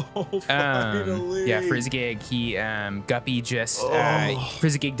 Oh, finally. Yeah, Frizzigig, he, Guppy just,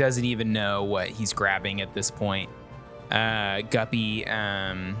 Frizzigig doesn't even know what he's grabbing at this point. Guppy,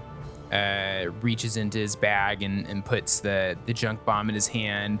 reaches into his bag and puts the junk bomb in his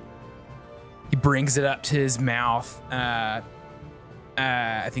hand. He brings it up to his mouth. I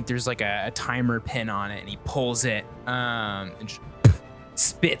think there's like a timer pin on it, and he pulls it, and just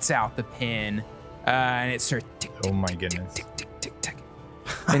spits out the pin, and it starts tick, Oh my goodness. tick, tick, tick, tick.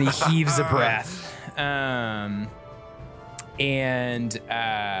 And he heaves a breath. I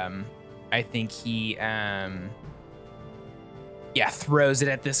think he throws it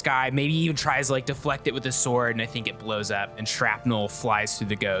at this guy. Maybe even tries to like deflect it with his sword, and I think it blows up and shrapnel flies through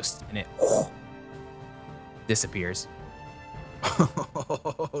the ghost and it disappears.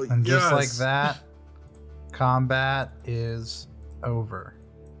 Oh, And just like yes. that, combat is over.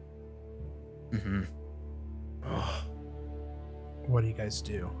 Mm-hmm. What do you guys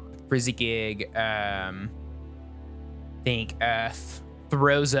do? Frizzigig,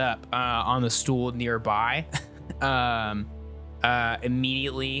 throws up on the stool nearby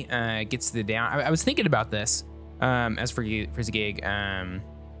immediately gets to the down. I was thinking about this as Frizzigig kind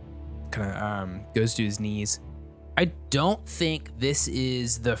of goes to his knees. I don't think this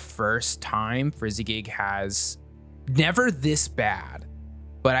is the first time Frizzigig has never this bad,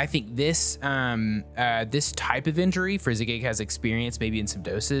 but I think this this type of injury Frizzigig has experienced maybe in some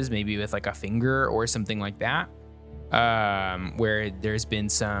doses, maybe with like a finger or something like that, where there's been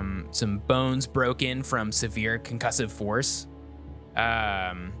some bones broken from severe concussive force,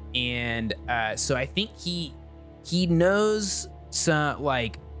 and so I think he knows some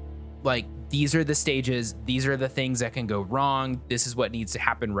like these are the stages, these are the things that can go wrong, this is what needs to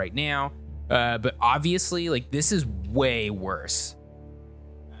happen right now, but obviously like this is way worse.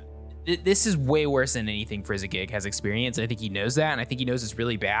 This is way worse than anything Frizzigig has experienced. I think he knows that, and I think he knows it's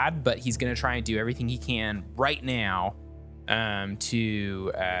really bad, but he's going to try and do everything he can right now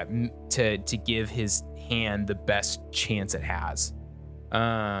to give his hand the best chance it has.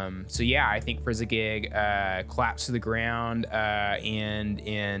 So yeah, I think Frizzigig claps to the ground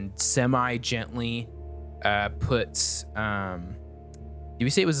and semi-gently puts... did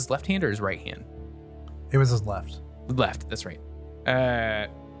we say it was his left hand or his right hand? It was his left. Left, that's right.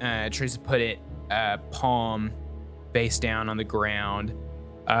 Tries to put it palm face down on the ground.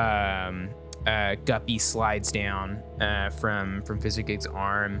 Guppy slides down from Frizzigig's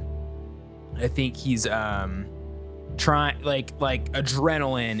arm. I think he's trying like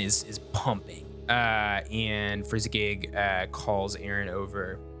adrenaline is pumping. And Frizzigig calls Aaron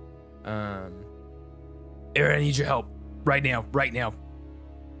over. Aaron, I need your help right now.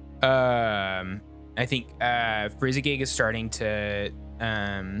 I think Frizzigig is starting to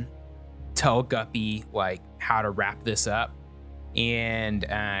tell Guppy like how to wrap this up, and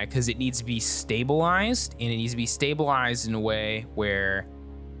because it needs to be stabilized, and it needs to be stabilized in a way where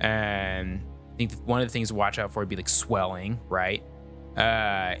I think one of the things to watch out for would be like swelling, right?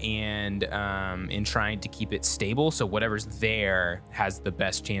 And trying to keep it stable so whatever's there has the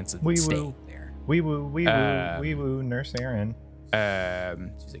best chance of staying there. Wee woo, Nurse Aaron.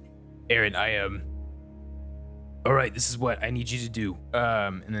 She's like, Aaron, I am. All right, this is what I need you to do.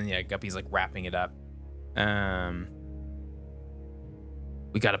 And then yeah, Guppy's like wrapping it up.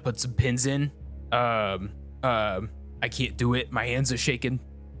 We gotta put some pins in. I can't do it. My hands are shaking.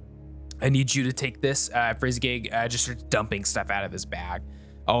 I need you to take this. Frizzigig just starts dumping stuff out of his bag,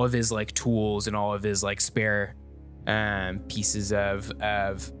 all of his like tools and all of his like spare pieces of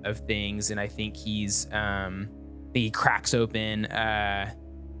things. And I think he cracks open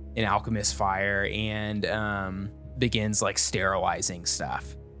an alchemist fire and begins like sterilizing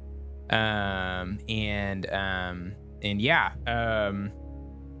stuff. And yeah, I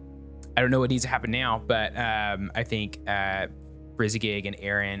don't know what needs to happen now, but I think Frizzigig and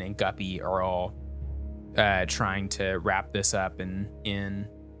Aaron and Guppy are all trying to wrap this up and in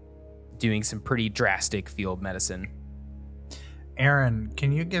doing some pretty drastic field medicine. Aaron,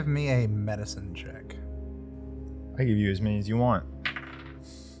 can you give me a medicine check? I give you as many as you want.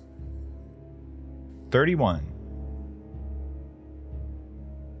 31.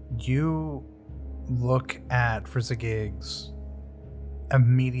 You look at Frizzigig's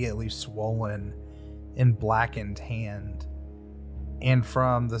immediately swollen and blackened hand, and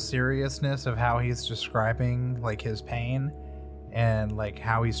from the seriousness of how he's describing like his pain and like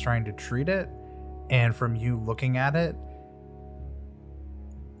how he's trying to treat it, and from you looking at it,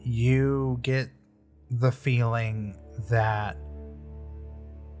 you get the feeling that,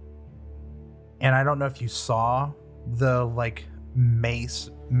 and I don't know if you saw the like mace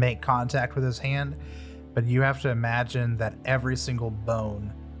make contact with his hand, but you have to imagine that every single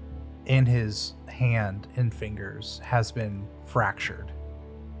bone in his hand and fingers has been fractured,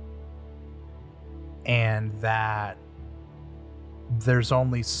 and that there's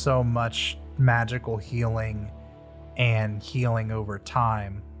only so much magical healing and healing over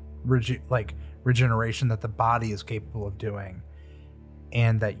time, regeneration that the body is capable of doing,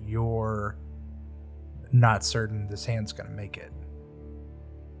 and that you're not certain this hand's gonna make it.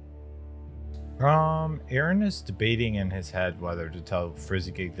 Aaron is debating in his head whether to tell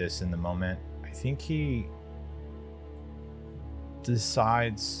Frizzigig this in the moment. I think he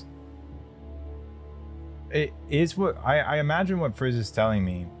decides it is what I imagine what Frizz is telling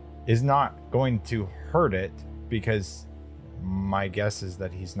me is not going to hurt it, because my guess is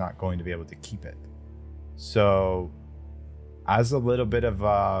that he's not going to be able to keep it. So as a little bit of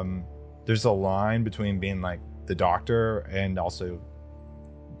there's a line between being like the doctor and also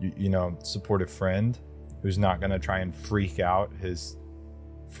you know, supportive friend who's not going to try and freak out his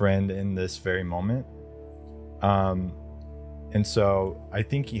friend in this very moment. And so I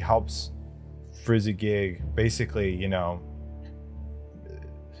think he helps Frizzigig, basically, you know,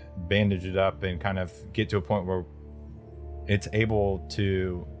 bandage it up and kind of get to a point where it's able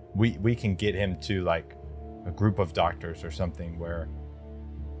to, we can get him to like a group of doctors or something where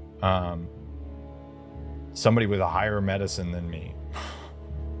somebody with a higher medicine than me,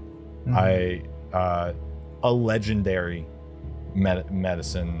 a legendary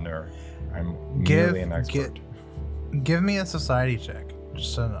medicine, or I'm merely an expert. Give me a society check,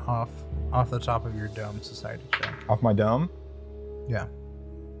 just an off the top of your dome society check. Off my dome? Yeah.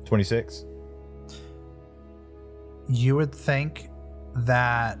 26. You would think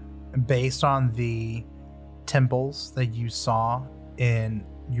that based on the temples that you saw in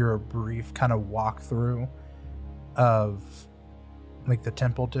your brief kind of walkthrough of like the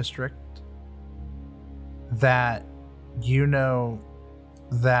temple district, that you know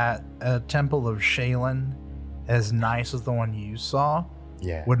that a temple of Shaylin, as nice as the one you saw,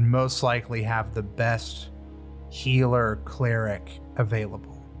 would most likely have the best healer cleric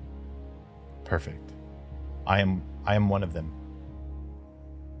available. Perfect. I am one of them.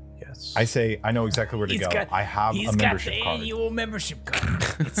 Yes. I say I know exactly where to go. I have a membership card. Annual membership card.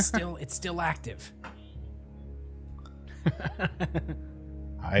 it's still active.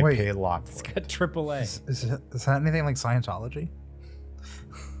 I pay a lot for it. It's got AAA. Is that anything like Scientology?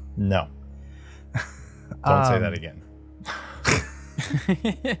 No. Don't say that again.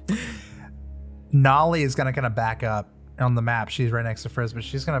 Nolly is gonna kind of back up on the map. She's right next to Frizz, but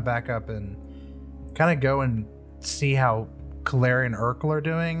she's gonna back up and kind of go and see how Kaleri and Urkel are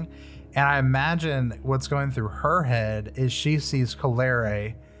doing. And I imagine what's going through her head is she sees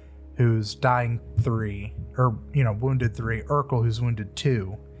Kaleri, who's dying 3, or wounded 3, Urkel, who's wounded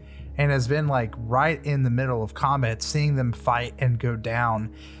 2, and has been like right in the middle of combat, seeing them fight and go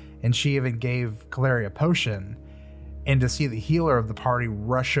down. And she even gave Kaleri a potion. And to see the healer of the party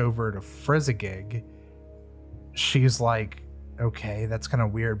rush over to Frizzigig, she's like, okay, that's kind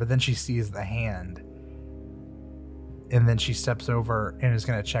of weird. But then she sees the hand. And then she steps over and is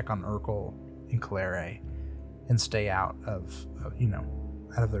going to check on Urkel and Kaleri and stay out of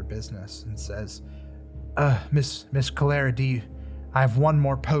their business, and says, Miss Kaleri, I have one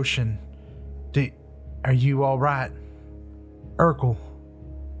more potion. Are you all right? Urkel,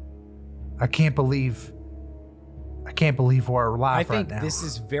 I can't believe we're alive right now. I think this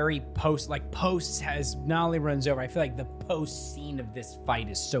is very posts as Nolly runs over. I feel like the post scene of this fight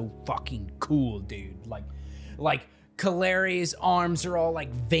is so fucking cool, dude. Like Kaleri's arms are all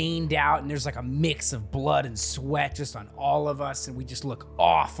like veined out, and there's like a mix of blood and sweat just on all of us, and we just look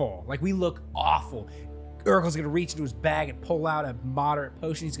awful. Like, we look awful. Urkel's gonna reach into his bag and pull out a moderate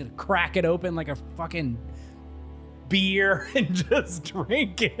potion. He's gonna crack it open like a fucking beer and just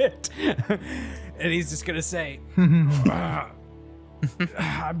drink it. And he's just gonna say,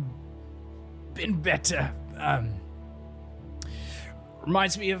 I've been better.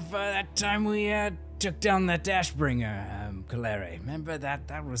 Reminds me of that time we took down that Dashbringer, Kaleri. Remember that?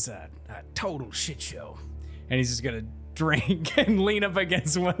 That was a total shit show. And he's just gonna drink and lean up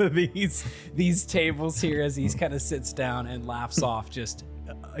against one of these tables here as he kind of sits down and laughs off just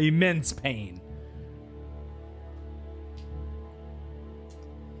immense pain.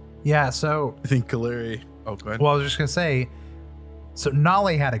 Yeah, so I think Kaleri. Oh, go ahead. Well, I was just gonna say, so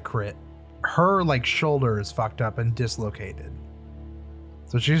Nolly had a crit. Her like shoulder is fucked up and dislocated,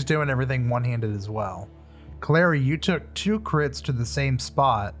 so she's doing everything one-handed as well. Kaleri, you took 2 crits to the same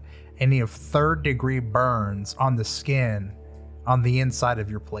spot, and you have 3rd-degree burns on the skin on the inside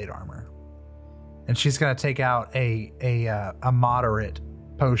of your plate armor. And she's gonna take out a moderate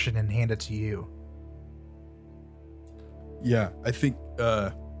potion and hand it to you. Yeah, I think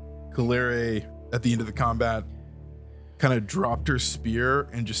Kaleri, at the end of the combat, kind of dropped her spear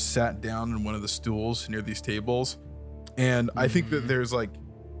and just sat down in one of the stools near these tables. And I think that there's like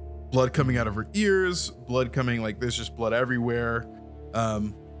blood coming out of her ears, blood coming, like there's just blood everywhere.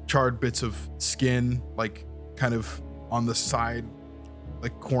 Charred bits of skin, like kind of on the side,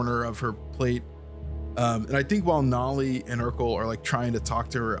 like corner of her plate. And I think while Nolly and Urkel are like trying to talk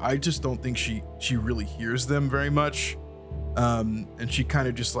to her, I just don't think she really hears them very much. And she kind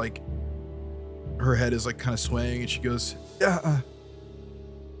of just like, her head is like kind of swaying, and she goes, yeah,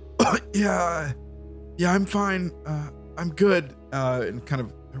 I'm fine. I'm good. And kind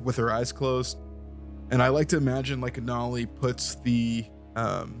of with her eyes closed. And I like to imagine like Nolly puts the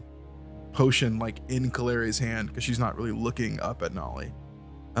potion like in Kaleri's hand, because she's not really looking up at Nolly.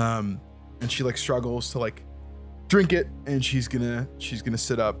 And she like struggles to like drink it, and she's gonna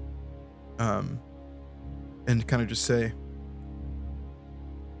sit up and kind of just say,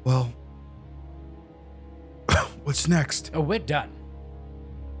 well, what's next? Oh, we're done.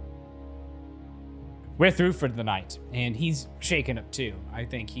 we're through for the night. And he's shaken up too. I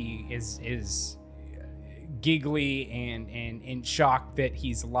think he is giggly and in shock that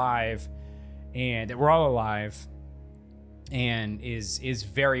he's alive and that we're all alive, and is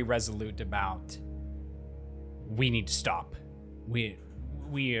very resolute about, we need to stop. We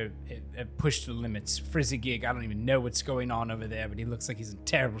have pushed the limits. Frizzigig, I don't even know what's going on over there, but he looks like he's in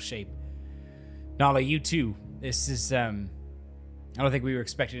terrible shape. Nala, you too. This is, I don't think we were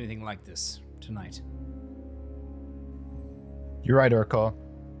expecting anything like this tonight. You're right, Urkel.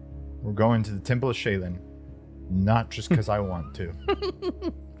 We're going to the Temple of Shaylin. Not just because I want to.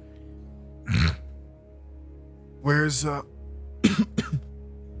 Where's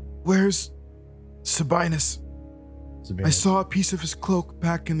Sabinus? I saw a piece of his cloak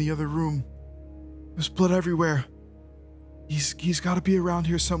back in the other room. There's blood everywhere. He's got to be around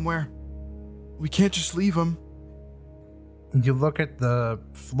here somewhere. We can't just leave him. You look at the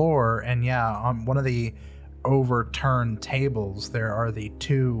floor, and on one of the overturned tables, there are the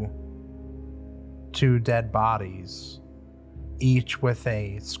two dead bodies, each with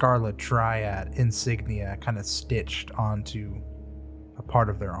a Scarlet Triad insignia kind of stitched onto a part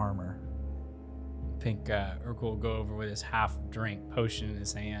of their armor. I think Urkel will go over with his half-drink potion in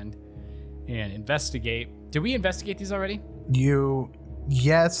his hand and investigate. Did we investigate these already?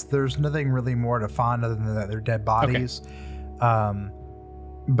 Yes, there's nothing really more to find other than that they're dead bodies. Okay.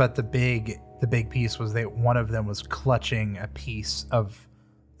 But the big piece was that one of them was clutching a piece of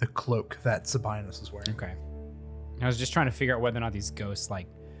the cloak that Sabinus is wearing. Okay. I was just trying to figure out whether or not these ghosts, we're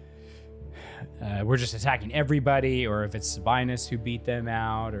just attacking everybody, or if it's Sabinus who beat them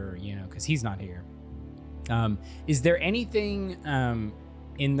out, or, because he's not here. Is there anything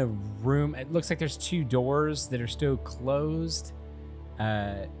in the room? It looks like there's 2 doors that are still closed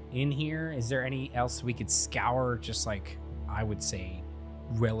in here. Is there any else we could scour, just I would say,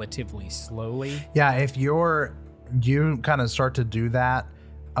 relatively slowly? Yeah, if you kind of start to do that,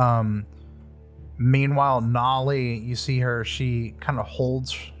 meanwhile, Nolly, you see her, she kind of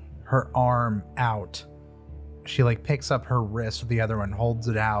holds her arm out. She picks up her wrist with the other one, holds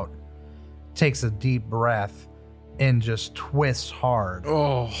it out, takes a deep breath, and just twists hard.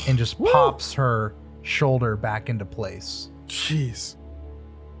 And just pops her shoulder back into place. Jeez.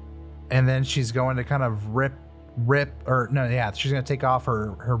 And then she's going to kind of she's going to take off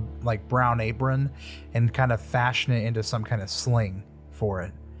her brown apron and kind of fashion it into some kind of sling for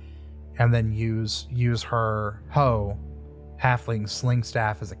it. And then use her halfling sling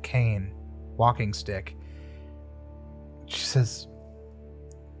staff as a cane, walking stick. She says,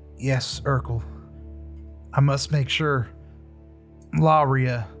 "Yes, Urkel. I must make sure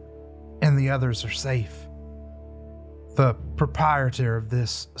Lauria and the others are safe. The proprietor of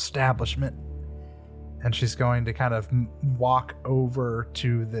this establishment." And she's going to kind of walk over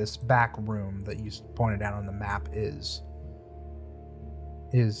to this back room that you pointed out on the map there's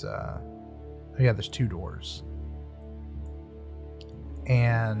 2 doors.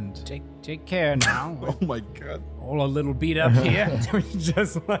 And take care now. Oh my god. All a little beat up here.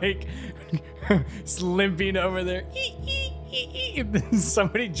 Just limping over there. And then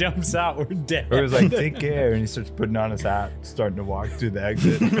somebody jumps out, we're dead. Or he's take care, and he starts putting on his hat, starting to walk through the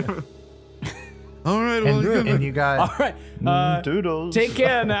exit. All right, well, and you got... All right, doodles. Take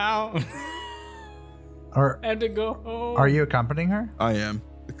care now. And to go home. Are you accompanying her? I am.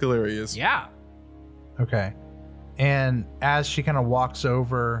 Kaleri is. Yeah. Okay. And as she kind of walks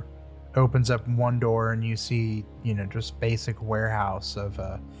over, opens up one door, and you see, just basic warehouse of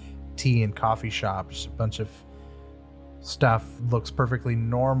tea and coffee shop, just a bunch of stuff, looks perfectly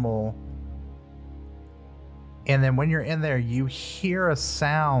normal. And then when you're in there, you hear a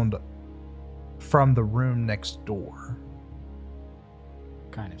sound from the room next door.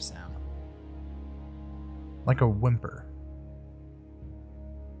 What kind of sound? Like a whimper.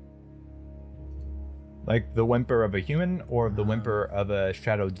 Like the whimper of a human or the whimper of a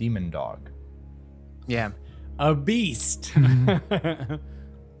shadow demon dog? Yeah. A beast.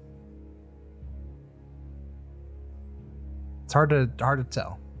 It's hard to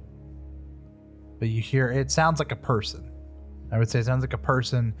tell. But you hear, it sounds like a person. I would say it sounds like a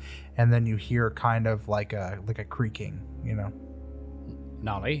person, and then you hear kind of like a creaking,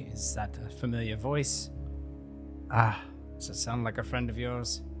 Nolly, is that a familiar voice? Does it sound like a friend of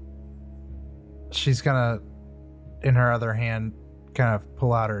yours? She's gonna, in her other hand, kind of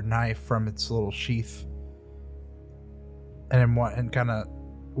pull out her knife from its little sheath, and kind of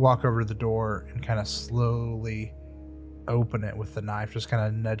walk over to the door and kind of slowly open it with the knife, just kind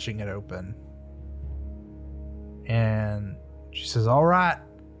of nudging it open. And she says, "All right,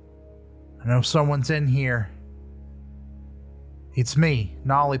 I know someone's in here. It's me,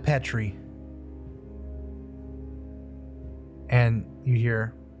 Nolly Petrie. And you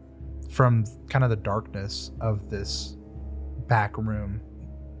hear from kind of the darkness of this back room,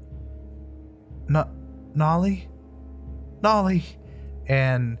 Nolly? Nolly!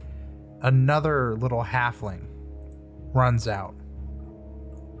 And another little halfling runs out.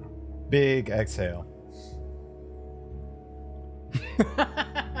 Big exhale.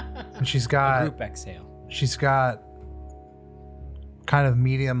 And she's got A group exhale. She's got kind of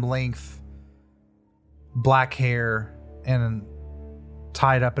medium length black hair and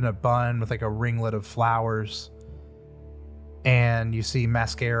tied up in a bun with like a ringlet of flowers. And you see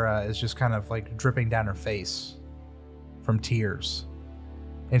mascara is just kind of like dripping down her face from tears.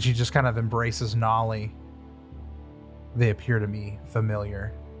 And she just kind of embraces Nolly. They appear to me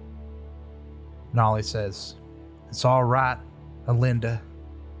familiar. Nolly says, "It's all right, Alinda.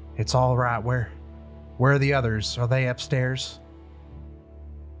 It's all right. Where are the others? Are they upstairs?"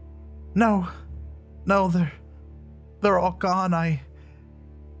 No, they're all gone. I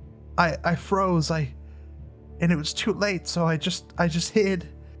froze. And it was too late, so I just hid.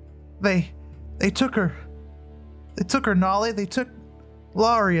 They took her. They took her, Nolly. They took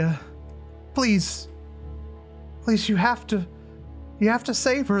Laria. Please, you have to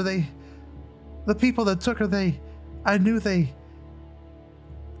save her. The people that took her, I knew they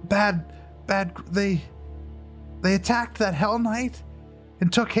attacked that Hell Knight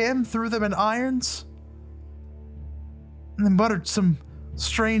and took him, threw them in irons, and then muttered some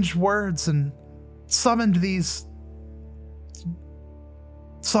strange words and summoned the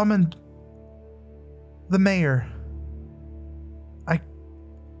mayor.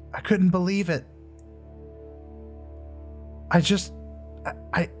 I couldn't believe it. I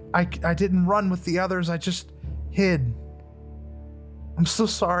didn't run with the others. I just hid. I'm so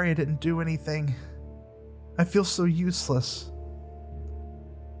sorry I didn't do anything. I feel so useless.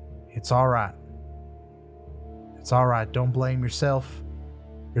 It's all right. It's all right. Don't blame yourself.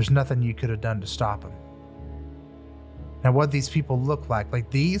 There's nothing you could have done to stop him. Now, what these people look like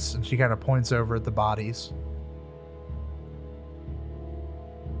these, and she kind of points over at the bodies.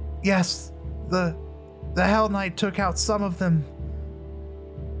 Yes, the Hell Knight took out some of them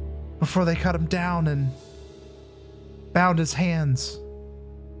before they cut him down and bound his hands.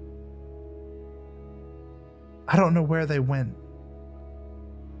 I don't know where they went,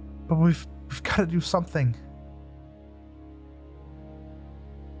 but we've got to do something.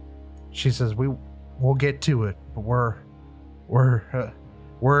 She says, we'll get to it, but we're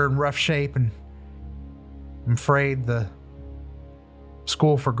in rough shape, and I'm afraid the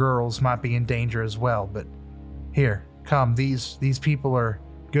school for girls might be in danger as well. But here, come. These people are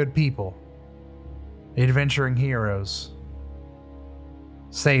good people, adventuring heroes.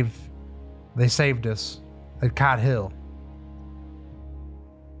 They saved us at Cot Hill.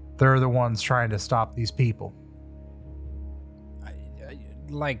 They're the ones trying to stop these people.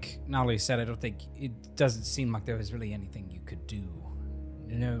 Like Nolly said, I don't think it doesn't seem like there was really anything you could do.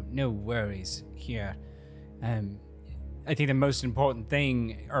 No worries here. I think the most important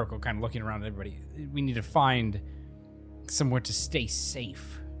thing, Urkel kind of looking around at everybody, we need to find somewhere to stay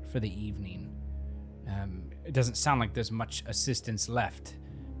safe for the evening. It doesn't sound like there's much assistance left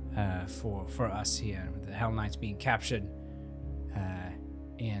for us here, with the Hell Knights being captured,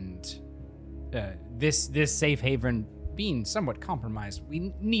 and this safe haven being somewhat compromised.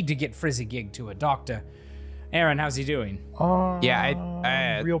 We need to get Frizzigig to a doctor. Aaron, how's he doing?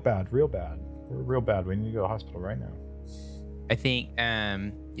 Yeah, real bad. We're real bad. We need to go to the hospital right now. I think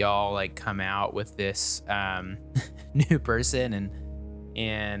y'all like come out with this new person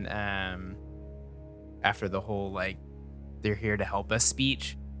and after the whole like they're here to help us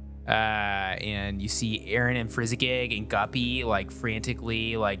speech, and you see Aaron and Frizzigig and Guppy like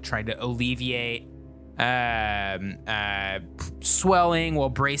frantically like trying to alleviate swelling while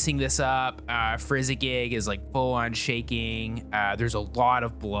bracing this up. Frizzigig is like full on shaking. There's a lot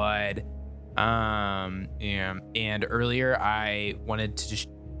of blood. And earlier I wanted to just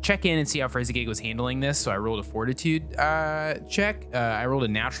check in and see how Frizzigig was handling this, so I rolled a fortitude check. I rolled a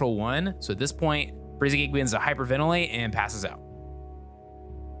natural 1, so at this point Frizzigig begins to hyperventilate and passes out.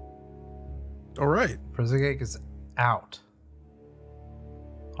 All right. Frizzigig is out.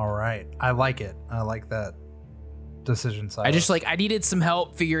 All right. I like it. I like that decision side. I needed some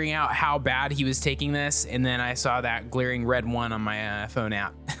help figuring out how bad he was taking this, and then I saw that glaring red 1 on my phone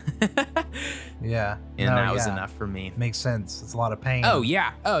app. Yeah. And that was enough for me. Makes sense. It's a lot of pain. Oh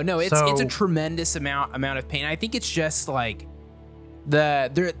yeah. Oh no, it's a tremendous amount of pain. I think it's just like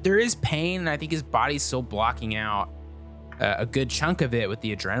there is pain, and I think his body's still blocking out a good chunk of it with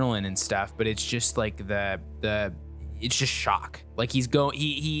the adrenaline and stuff, but it's just like it's just shock. Like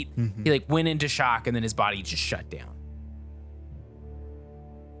he like went into shock, and then his body just shut down.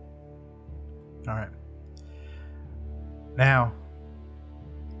 All right. Now,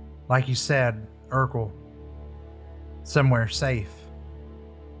 like you said, Urkel, somewhere safe.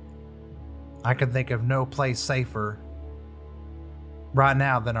 I can think of no place safer right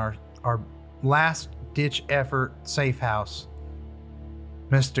now than our last ditch effort safe house,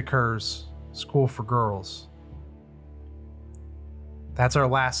 Mr. Kerr's School for Girls. That's our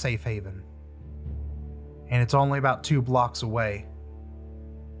last safe haven. And it's only about 2 blocks away.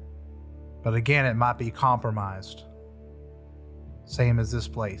 But again, it might be compromised. Same as this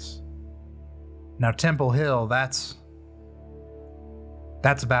place. Now, Temple Hill, that's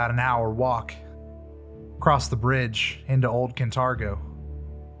about an hour walk across the bridge into Old Cantargo.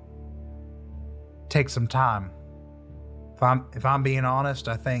 Takes some time. If I'm being honest,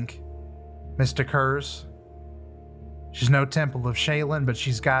 I think Mr. Kerr's, she's no Temple of Shaylin, but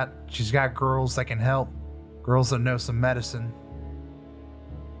she's got girls that can help, girls that know some medicine,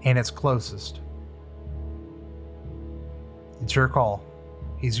 and it's closest. It's your call.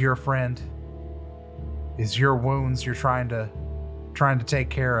 He's your friend. It's your wounds you're trying to take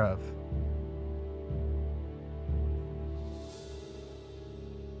care of.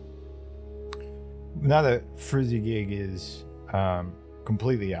 Now that Frizzy Gig is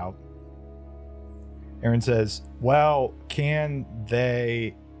completely out, Aaron says, well, can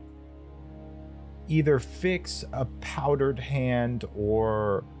they either fix a powdered hand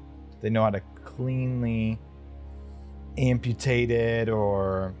or they know how to cleanly amputate it,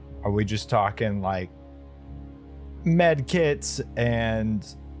 or are we just talking like med kits? And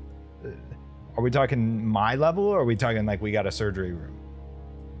are we talking my level, or are we talking like we got a surgery room?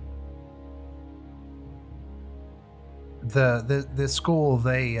 The school,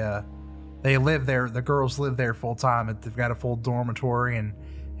 they live there. The girls live there full time. They've got a full dormitory and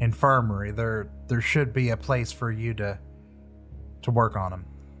infirmary. There should be a place for you to work on them.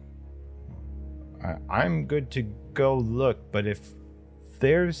 I'm good to go look, but if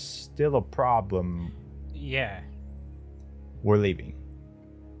there's still a problem, we're leaving.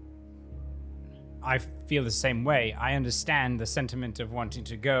 I feel the same way. I understand the sentiment of wanting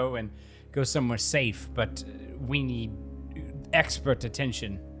to go somewhere safe, but we need expert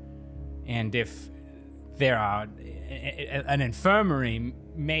attention. And if there are an infirmary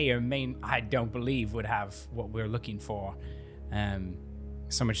may or may, I don't believe would have what we're looking for.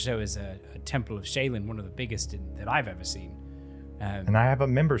 So much so as a Temple of Shaylin, one of the biggest that I've ever seen. And I have a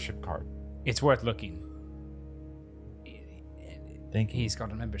membership card. It's worth looking. Thank you. He's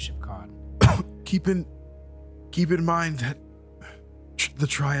got a membership card. Keep in mind that the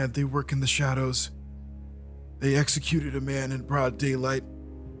Triad, they work in the shadows. They executed a man in broad daylight,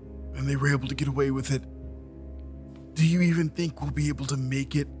 and they were able to get away with it. Do you even think we'll be able to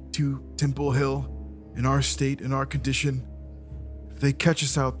make it to Temple Hill in our state, in our condition? If they catch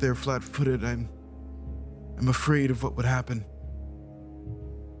us out there flat-footed, I'm afraid of what would happen.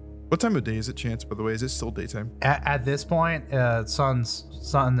 What time of day is it, Chance, by the way? Is it still daytime? At this point, sun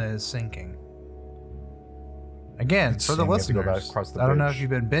is sinking. Again, for the listeners, I don't know if you've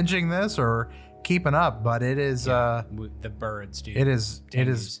been binging this or keeping up, but it is the birds, dude. It is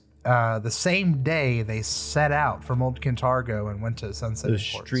the same day they set out from Old Cantargo and went to Sunset. The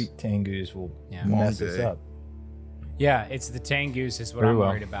street tangoos will mess us up. Yeah, it's the tangoos is what I'm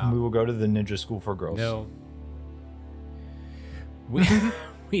worried about. We will go to the ninja school for girls. No.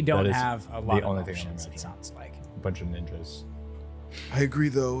 We don't have a lot of options, it sounds like. A bunch of ninjas. I agree,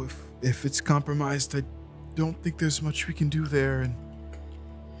 though. If it's compromised, I don't think there's much we can do there, and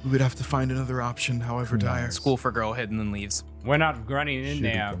we would have to find another option, however dire. School for girl hidden and leaves. We're not running in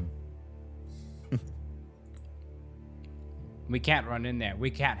there. We can't run in there.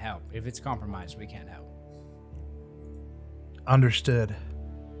 We can't help. If it's compromised, we can't help. Understood.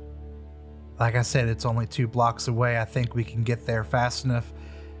 Like I said, it's only 2 blocks away. I think we can get there fast enough.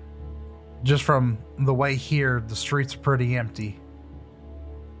 Just from the way here, the streets are pretty empty.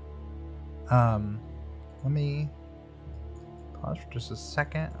 Let me pause for just a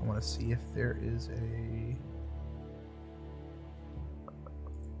second. I want to see if there is a...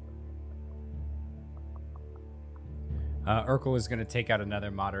 Urkel is going to take out another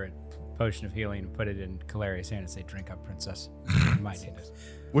moderate potion of healing and put it in Calaria's hand and say, "Drink up, princess." You might need it.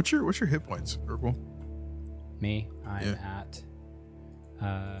 What's your hit points, Urkel? Me? I'm at...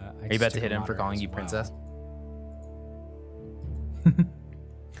 Are you about to hit him for calling you princess?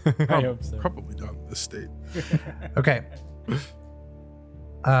 I hope so. Probably not in this state. Okay.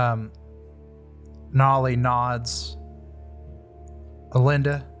 Nolly nods.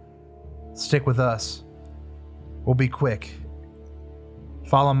 Alinda, stick with us. We'll be quick.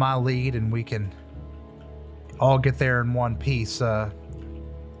 Follow my lead and we can all get there in one piece.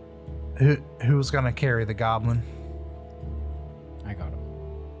 Who's gonna carry the goblin? I got him.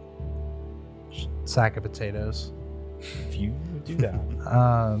 Sack of potatoes. If you would do that,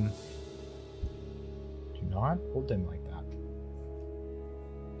 do not hold him like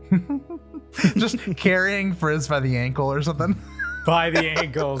that. Just carrying Frizz by the ankle or something. By the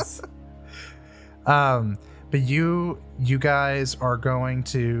ankles. But you guys are going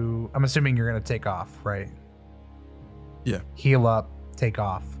to, I'm assuming you're going to take off, right? Yeah. Heal up, take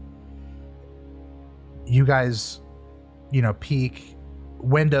off. You guys, peek.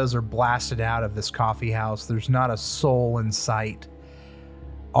 Windows are blasted out of this coffee house. There's not a soul in sight.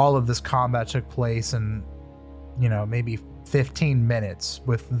 All of this combat took place in, maybe 15 minutes,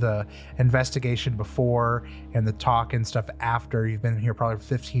 with the investigation before and the talk and stuff after. You've been here probably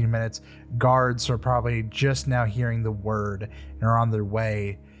 15 minutes. Guards are probably just now hearing the word and are on their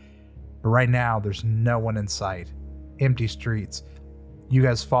way. But right now, there's no one in sight. Empty streets. You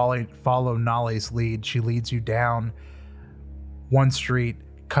guys follow Nolly's lead. She leads you down one street,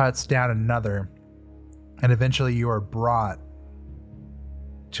 cuts down another, and eventually you are brought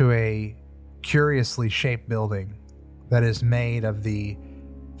to a curiously shaped building that is made of the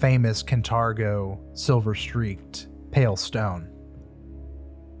famous Cantargo silver-streaked pale stone.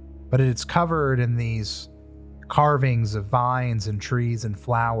 But it's covered in these carvings of vines and trees and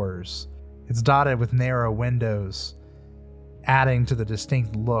flowers. It's dotted with narrow windows, adding to the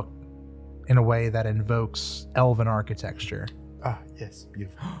distinct look in a way that invokes elven architecture. Ah, yes,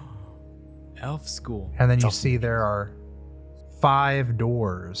 beautiful. Elf school. And then you see there are 5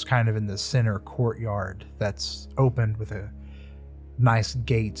 doors kind of in the center courtyard that's opened with a nice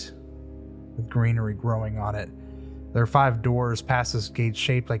gate with greenery growing on it. There are 5 doors past this gate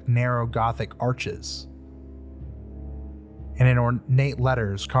shaped like narrow Gothic arches. And in ornate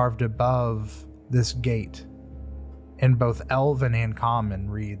letters carved above this gate, in both Elven and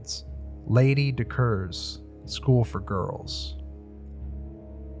Common, reads, Lady Decurs, School for Girls.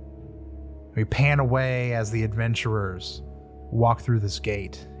 We pan away as the adventurers walk through this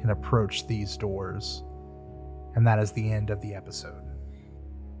gate and approach these doors. And that is the end of the episode.